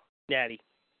 Natty.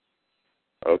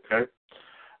 Okay.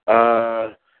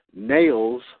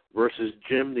 Nails versus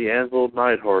Jim the Anvil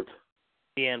Neidhart.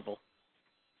 The Anvil.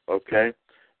 Okay.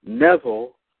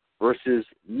 Neville versus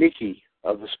Nikki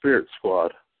of the Spirit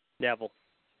Squad. Neville.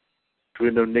 We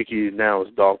know Nikki now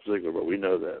is Dolph Ziggler, but we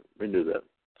know that. We knew that.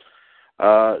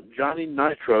 Johnny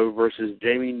Nitro versus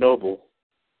Jamie Noble.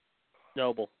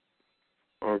 Noble.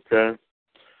 Okay.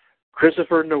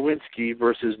 Christopher Nowinski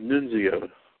versus Nunzio.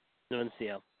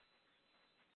 Nunzio.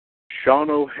 Sean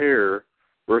O'Hare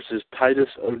versus Titus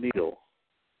O'Neil.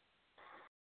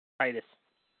 Titus.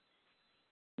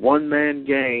 One Man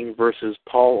Gang versus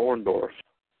Paul Orndorff.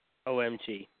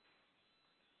 OMG.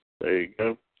 There you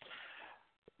go.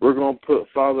 We're going to put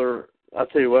Father... I'll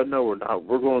tell you what, no, we're not.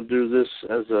 We're going to do this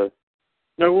as a...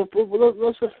 No, let's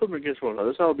just put them against one another.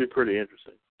 This ought to be pretty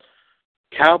interesting.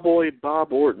 Cowboy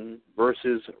Bob Orton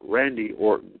versus Randy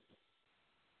Orton.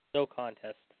 No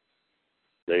contest.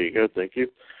 There you go, thank you.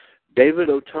 David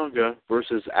Otunga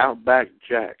versus Outback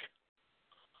Jack.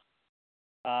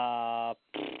 Outback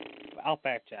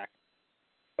Jack.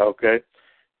 Okay.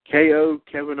 KO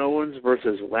Kevin Owens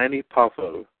versus Lanny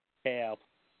Poffo. KO.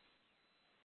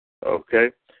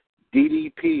 Okay.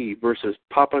 DDP versus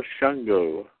Papa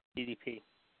Shango. DDP.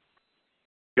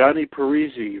 Johnny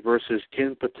Parisi versus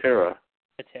Ken Patera.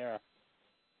 Patera.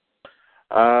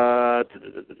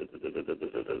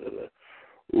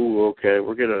 Ooh, okay.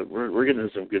 We're getting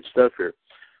some good stuff here.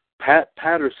 Pat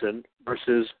Patterson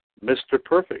versus Mr.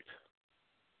 Perfect.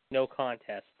 No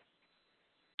contest.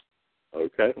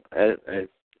 Okay.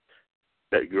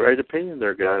 Great opinion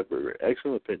there, guys.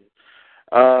 Excellent opinion.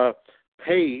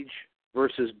 Paige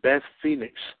versus Beth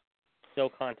Phoenix. No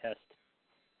contest.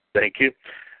 Thank you.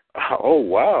 Oh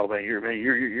wow, man!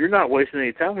 You're not wasting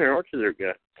any time here, aren't you, there,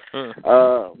 guy?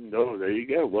 No, there you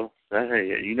go. Well,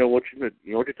 hey, you know what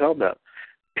you're talking about.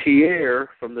 Pierre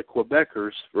from the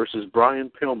Quebecers versus Brian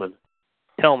Pillman.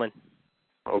 Pillman.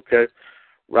 Okay.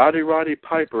 Roddy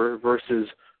Piper versus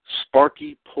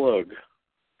Sparky Plug.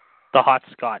 The Hot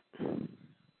Scott.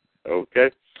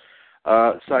 Okay.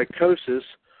 Psychosis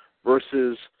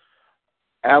versus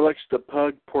Alex the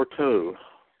Pug Porto.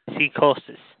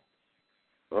 Psychosis.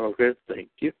 Okay, thank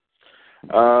you.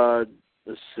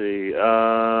 Let's see.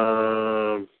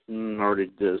 Already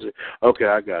did it. Okay,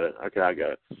 I got it.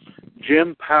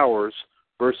 Jim Powers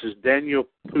versus Daniel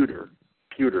Puder.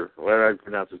 Whatever I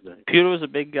pronounce his name. Puder was a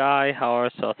big guy, however,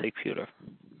 so I'll take Puder.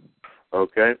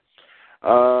 Okay.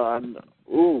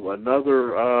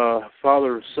 Another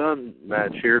father-son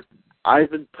match here.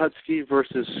 Ivan Putski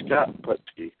versus Scott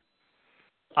Putski.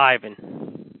 Ivan.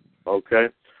 Okay.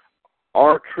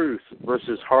 R-Truth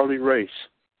versus Harley Race.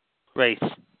 Race.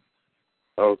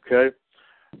 Okay.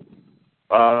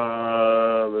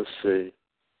 Let's see.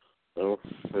 Oh,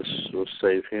 we'll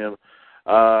save him.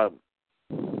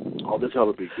 This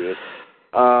ought to be good.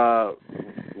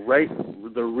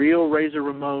 The real Razor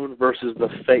Ramon versus the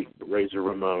fake Razor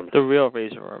Ramon. The real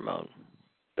Razor Ramon.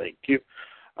 Thank you.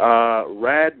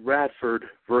 Rad Radford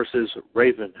versus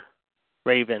Raven.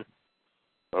 Raven.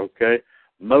 Okay.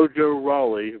 Mojo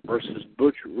Rawley versus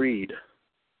Butch Reed.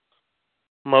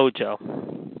 Mojo.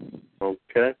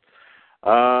 Okay.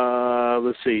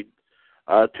 Let's see.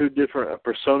 Two different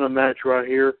persona match right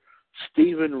here.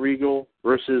 Steven Regal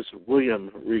versus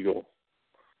William Regal.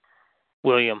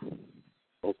 William.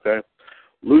 Okay.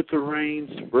 Luther Reigns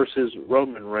versus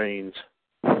Roman Reigns.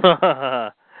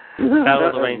 Battle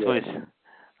of the Reigns voice.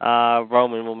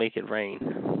 Roman will make it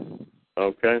rain.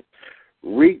 Okay.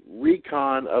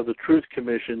 Recon of the Truth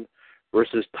Commission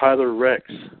versus Tyler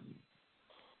Rex.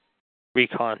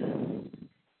 Recon.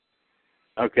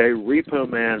 Okay. Repo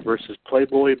Man versus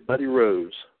Playboy Buddy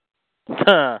Rose.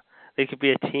 They could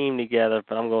be a team together,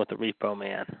 but I'm going with the Repo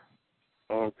Man.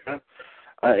 Okay.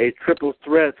 A triple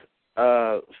threat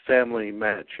family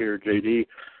match here, JD.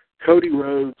 Cody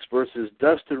Rhodes versus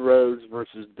Dustin Rhodes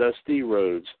versus Dusty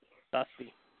Rhodes.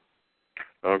 Dusty.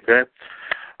 Okay.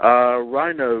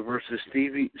 Rhino versus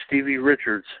Stevie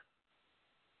Richards.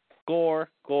 Gore.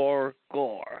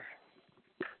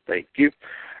 Thank you.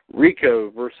 Rico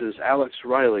versus Alex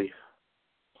Riley.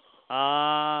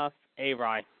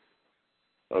 A-Rye.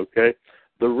 Okay.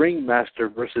 The Ringmaster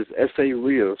versus S.A.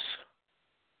 Rios.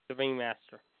 The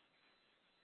Ringmaster.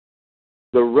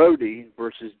 The Roadie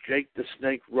versus Jake the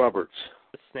Snake Roberts.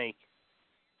 The Snake.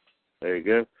 There you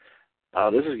go.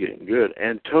 This is getting good.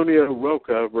 Antonio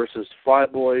Roca versus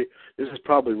Flyboy. This is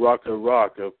probably Rocco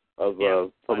Rock of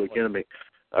Public Enemy.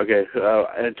 Okay,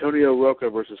 Antonio Roca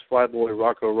versus Flyboy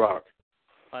Rocco Rock.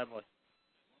 Flyboy.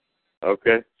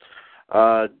 Okay.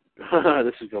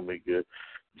 This is going to be good.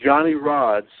 Johnny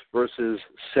Rods versus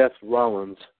Seth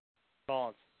Rollins.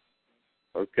 Rollins.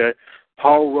 Okay.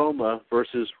 Paul Roma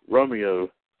versus Romeo.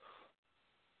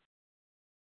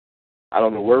 I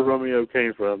don't know where Romeo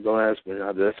came from. Don't ask me.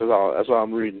 That's all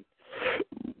I'm reading.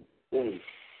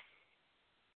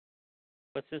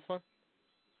 What's this one?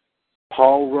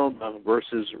 Paul Roma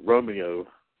versus Romeo.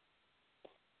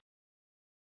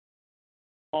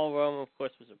 Paul Roma, of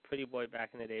course, was a pretty boy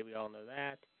back in the day. We all know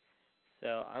that.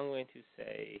 So I'm going to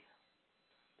say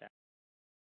that.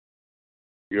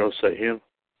 You're going to say him?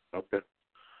 Okay.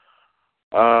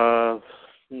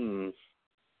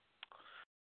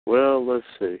 Well, let's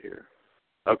see here.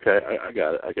 Okay, I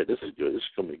got it. Okay, this is good. This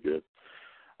is going to be good.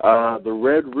 The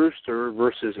Red Rooster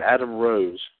versus Adam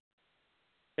Rose.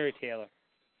 Terry Taylor.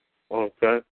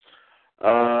 Okay.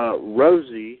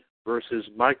 Rosie versus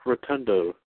Mike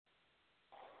Rotundo.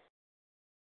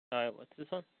 All right, what's this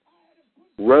one?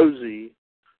 Rosie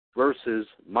versus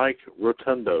Mike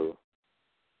Rotundo.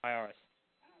 IRS.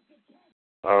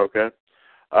 Okay.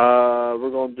 We're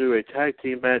going to do a tag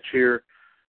team match here.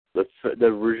 The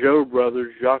Rougeau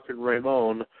brothers, Jacques and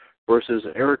Raymond, versus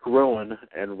Eric Rowan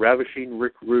and Ravishing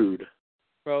Rick Rude.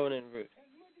 Rowan and Rude.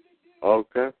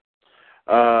 Okay.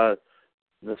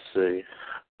 Let's see.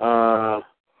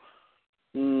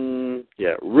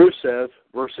 Rusev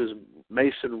versus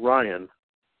Mason Ryan.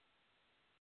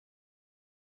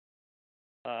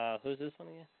 Who's this one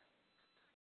again?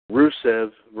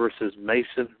 Rusev versus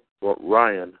Mason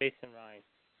Ryan. Mason Ryan.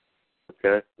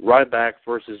 Okay. Ryback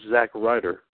versus Zack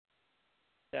Ryder.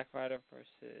 Zack Ryder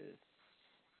versus...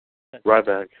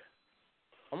 Ryback.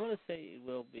 I'm going to say it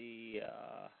will be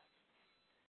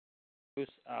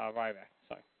Ryback.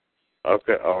 Sorry.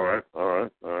 Okay. All right.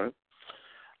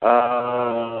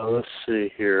 Let's see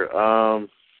here.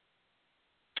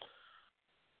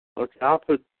 Okay, I'll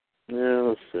put... Yeah,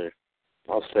 let's see.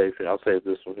 I'll save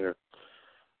this one here.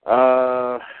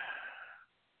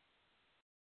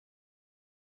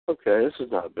 Okay, this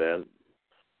is not bad.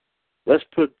 Let's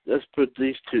put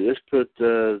these two. Let's put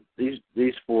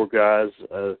these four guys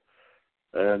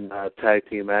in tag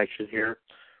team action here.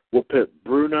 We'll put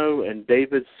Bruno and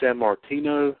David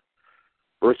Sammartino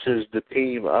versus the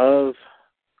team of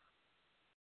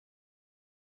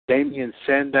Damian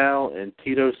Sandow and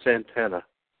Tito Santana.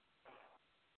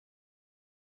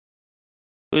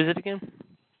 Who is it again?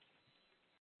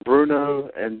 Bruno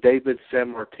and David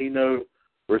Sammartino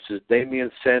versus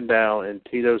Damian Sandow and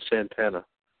Tito Santana.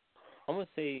 I'm going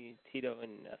to say Tito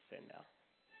and Sandow.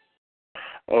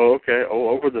 Oh, okay. Oh,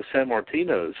 over the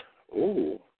Sammartinos.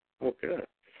 Ooh, okay.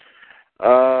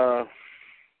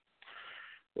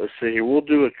 Let's see here. We'll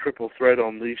do a triple threat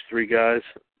on these three guys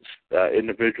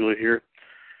individually here.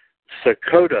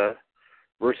 Sakota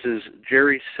versus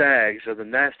Jerry Sags of the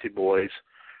Nasty Boys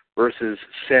versus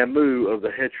Samu of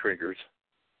the Head Shrinkers.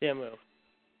 Samu.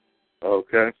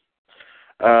 Okay.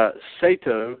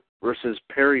 Sato versus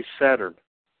Perry Saturn.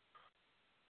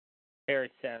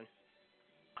 Perry Saturn.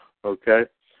 Okay.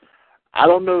 I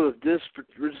don't know if this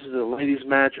is a ladies'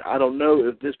 match. I don't know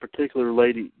if this particular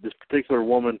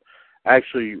woman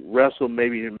actually wrestled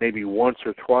maybe once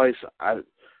or twice.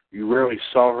 You rarely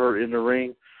saw her in the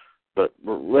ring, but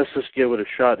let's just give it a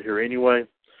shot here anyway.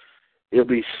 It'll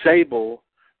be Sable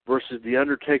versus The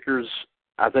Undertaker's,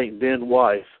 I think, then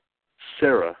wife,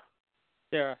 Sarah.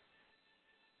 Sarah.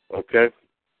 Okay.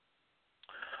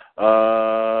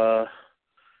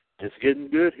 It's getting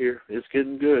good here. It's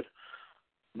getting good.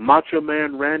 Macho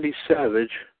Man Randy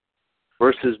Savage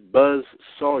versus Buzz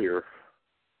Sawyer.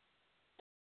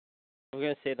 We're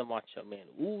going to say the Macho Man.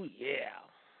 Ooh, yeah.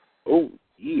 Oh,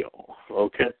 yeah.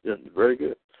 Okay, very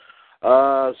good.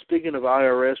 Speaking of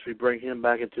IRS, we bring him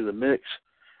back into the mix,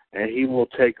 and he will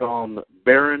take on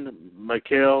Baron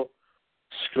Michael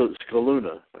Scaluna.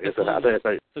 Scaluna.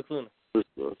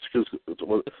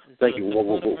 Thank you.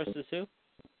 Scaluna versus who?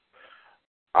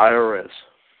 IRS.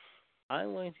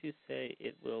 I'm going to say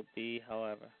it will be,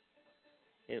 however.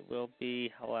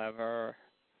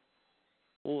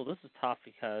 Oh, this is tough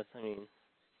because, I'm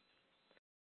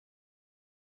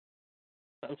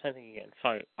trying to think again.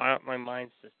 Sorry, my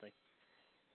mind's just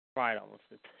fried almost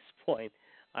at this point.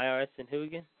 IRS and who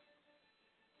again?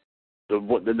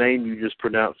 The name you just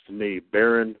pronounced to me,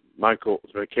 Baron Michael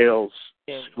Scaluna.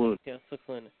 I'm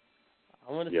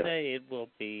going to say it will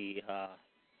be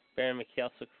Baron Mikhail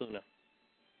Cicluna.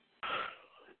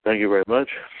 Thank you very much.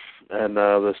 And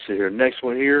let's see here. Next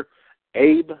one here,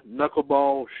 Abe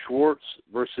Knuckleball Schwartz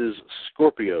versus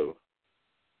Scorpio.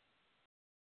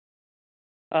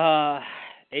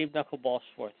 Abe Knuckleball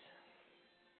Schwartz.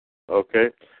 Okay.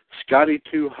 Scotty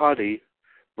 2 Hottie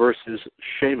versus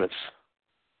Sheamus.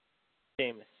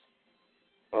 Sheamus.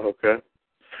 Okay.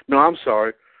 No, I'm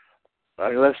sorry.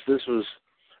 Unless this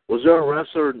was there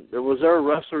a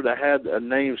wrestler that had a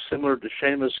name similar to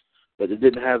Sheamus, but it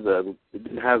didn't have the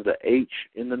H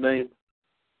in the name?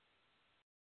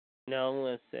 No, I'm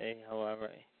going to say, however.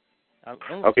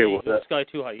 Okay, well, Sky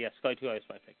 2 Hottie. Yeah, Sky 2 Hottie is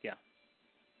my pick. Yeah.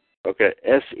 Okay,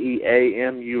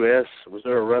 Seamus. Was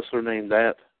there a wrestler named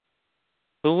that?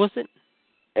 Who was it?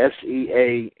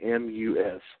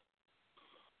 Seamus.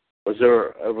 Was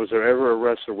there ever a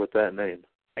wrestler with that name?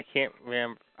 I can't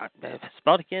remember.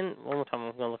 Spell it again one more time.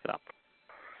 I'm going to look it up.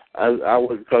 I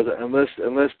would, because unless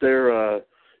they're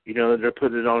they're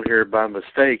putting it on here by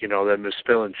mistake, they're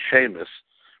misspelling Sheamus,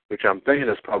 which I'm thinking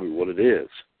that's probably what it is.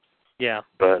 Yeah.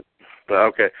 But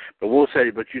okay. But you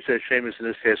said Sheamus in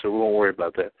this case, so we won't worry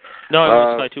about that. No, I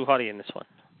was Sky 2 Hottie in this one.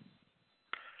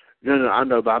 No, I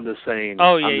know, but I'm just saying.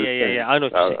 Oh, yeah. I know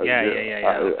what you're saying.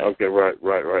 Yeah. Okay, right.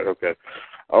 Okay.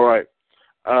 All right.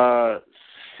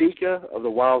 Sika of the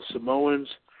Wild Samoans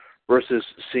versus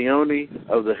Sione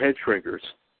of the Head Shrinkers.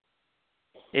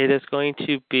 It is going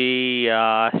to be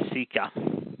Sika.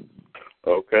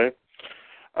 Okay.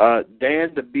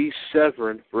 Dan the Beast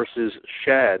Severin versus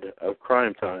Shad of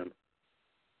Crime Time.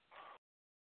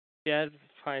 Shad of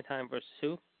Crime Time versus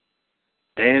who?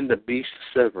 Dan the Beast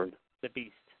Severin. The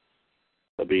Beast.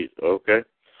 The Beast, okay.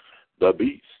 The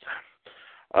Beast.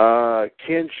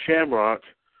 Ken Shamrock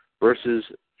versus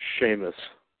Sheamus.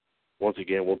 Once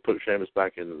again, we'll put Sheamus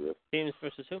back into this. Sheamus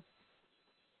versus who?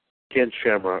 Ken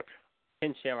Shamrock.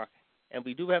 Ken Shamrock. And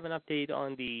we do have an update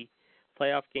on the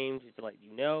playoff games, just to let you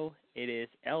know. It is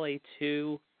LA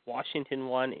 2, Washington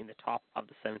 1 in the top of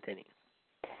the 7th inning.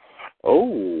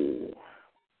 Oh.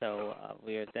 So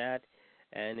we are at that.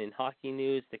 And in hockey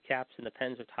news, the Caps and the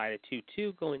Pens are tied at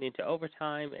 2-2 going into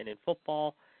overtime. And in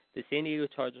football, the San Diego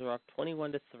Chargers are up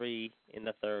 21-3 in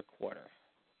the third quarter.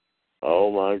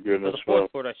 Oh, my goodness. The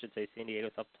fourth quarter, I should say. San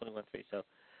Diego's up 21-3. So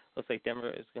looks like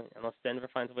Denver is going, unless Denver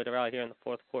finds a way to rally here in the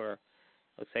fourth quarter,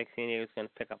 looks like San Diego's going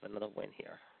to pick up another win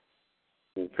here.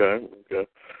 Okay.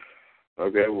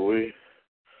 Well,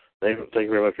 thank you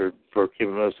very much for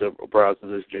keeping us apprised of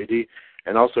this, JD.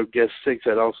 And also, guest 6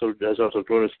 has also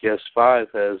joined us. Guest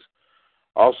 5 has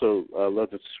also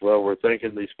left us as well. We're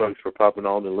thanking these folks for popping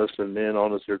on and listening in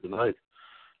on us here tonight.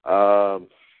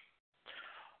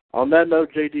 On that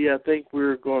note, JD, I think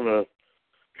we're going to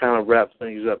kind of wrap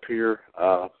things up here.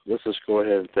 Let's just go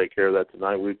ahead and take care of that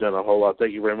tonight. We've done a whole lot.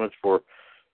 Thank you very much for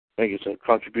making some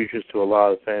contributions to a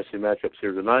lot of fantasy matchups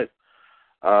here tonight.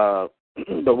 But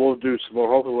we'll do some more.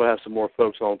 Hopefully we'll have some more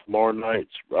folks on tomorrow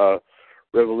night's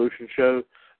Revolution show.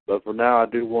 But for now, I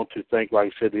do want to thank, like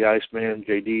I said, the Iceman,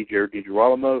 JD, Jared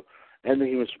DiGirolamo, and the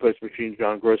Human Suplex Machine,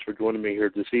 John Gross, for joining me here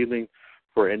this evening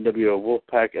for NWO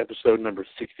Wolfpac episode number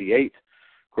 68.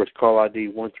 Of course, call ID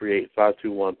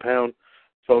 138521#.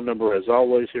 Phone number, as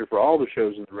always, here for all the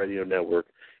shows in the radio network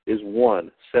is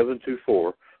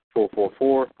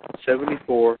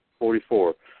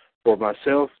 1-724-444-7444. For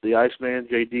myself, the Iceman,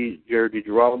 JD, Jared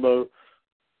DiGirolamo,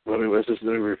 let me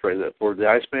rephrase that. For the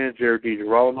Iceman, Jared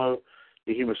DiGirolamo,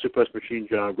 the Human Suplex Machine,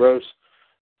 John Gross,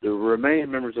 the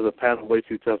remaining members of the panel, Way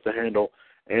Too Tough to Handle,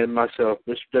 and myself,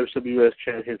 Mr. WWS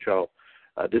Chan Henshaw.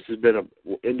 This has been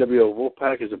NWO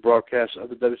Wolfpac, is a broadcast of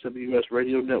the WWS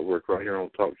Radio Network right here on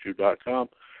TalkShoe.com,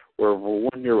 where we're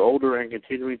 1 year older and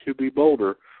continuing to be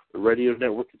bolder. The radio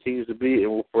network continues to be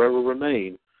and will forever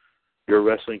remain your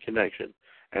wrestling connection.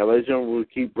 And ladies and gentlemen, we'll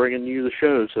keep bringing you the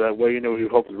shows so that way, we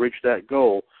hope to reach that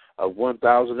goal of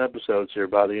 1,000 episodes here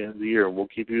by the end of the year, and we'll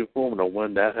keep you informed on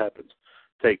when that happens.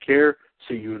 Take care.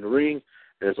 See you in the ring.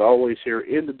 And as always, here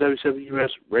in the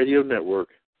WWS Radio Network,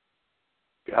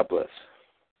 God bless.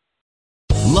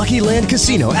 Lucky Land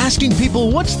Casino, asking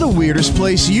people, what's the weirdest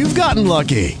place you've gotten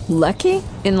lucky? Lucky?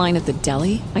 In line at the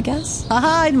deli, I guess?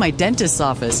 Aha, in my dentist's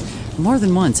office. More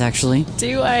than once, actually.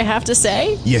 Do I have to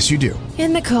say? Yes, you do.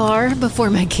 In the car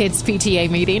before my kids' PTA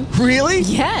meeting. Really?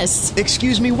 Yes.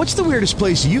 Excuse me, what's the weirdest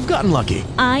place you've gotten lucky?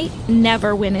 I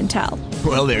never win and tell.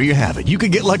 Well, there you have it. You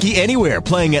can get lucky anywhere,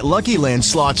 playing at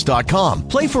LuckyLandSlots.com.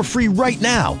 Play for free right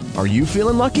now. Are you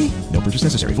feeling lucky? No purchase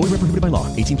necessary. Void where prohibited by law.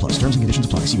 18+. Terms and conditions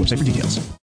apply. See website for details.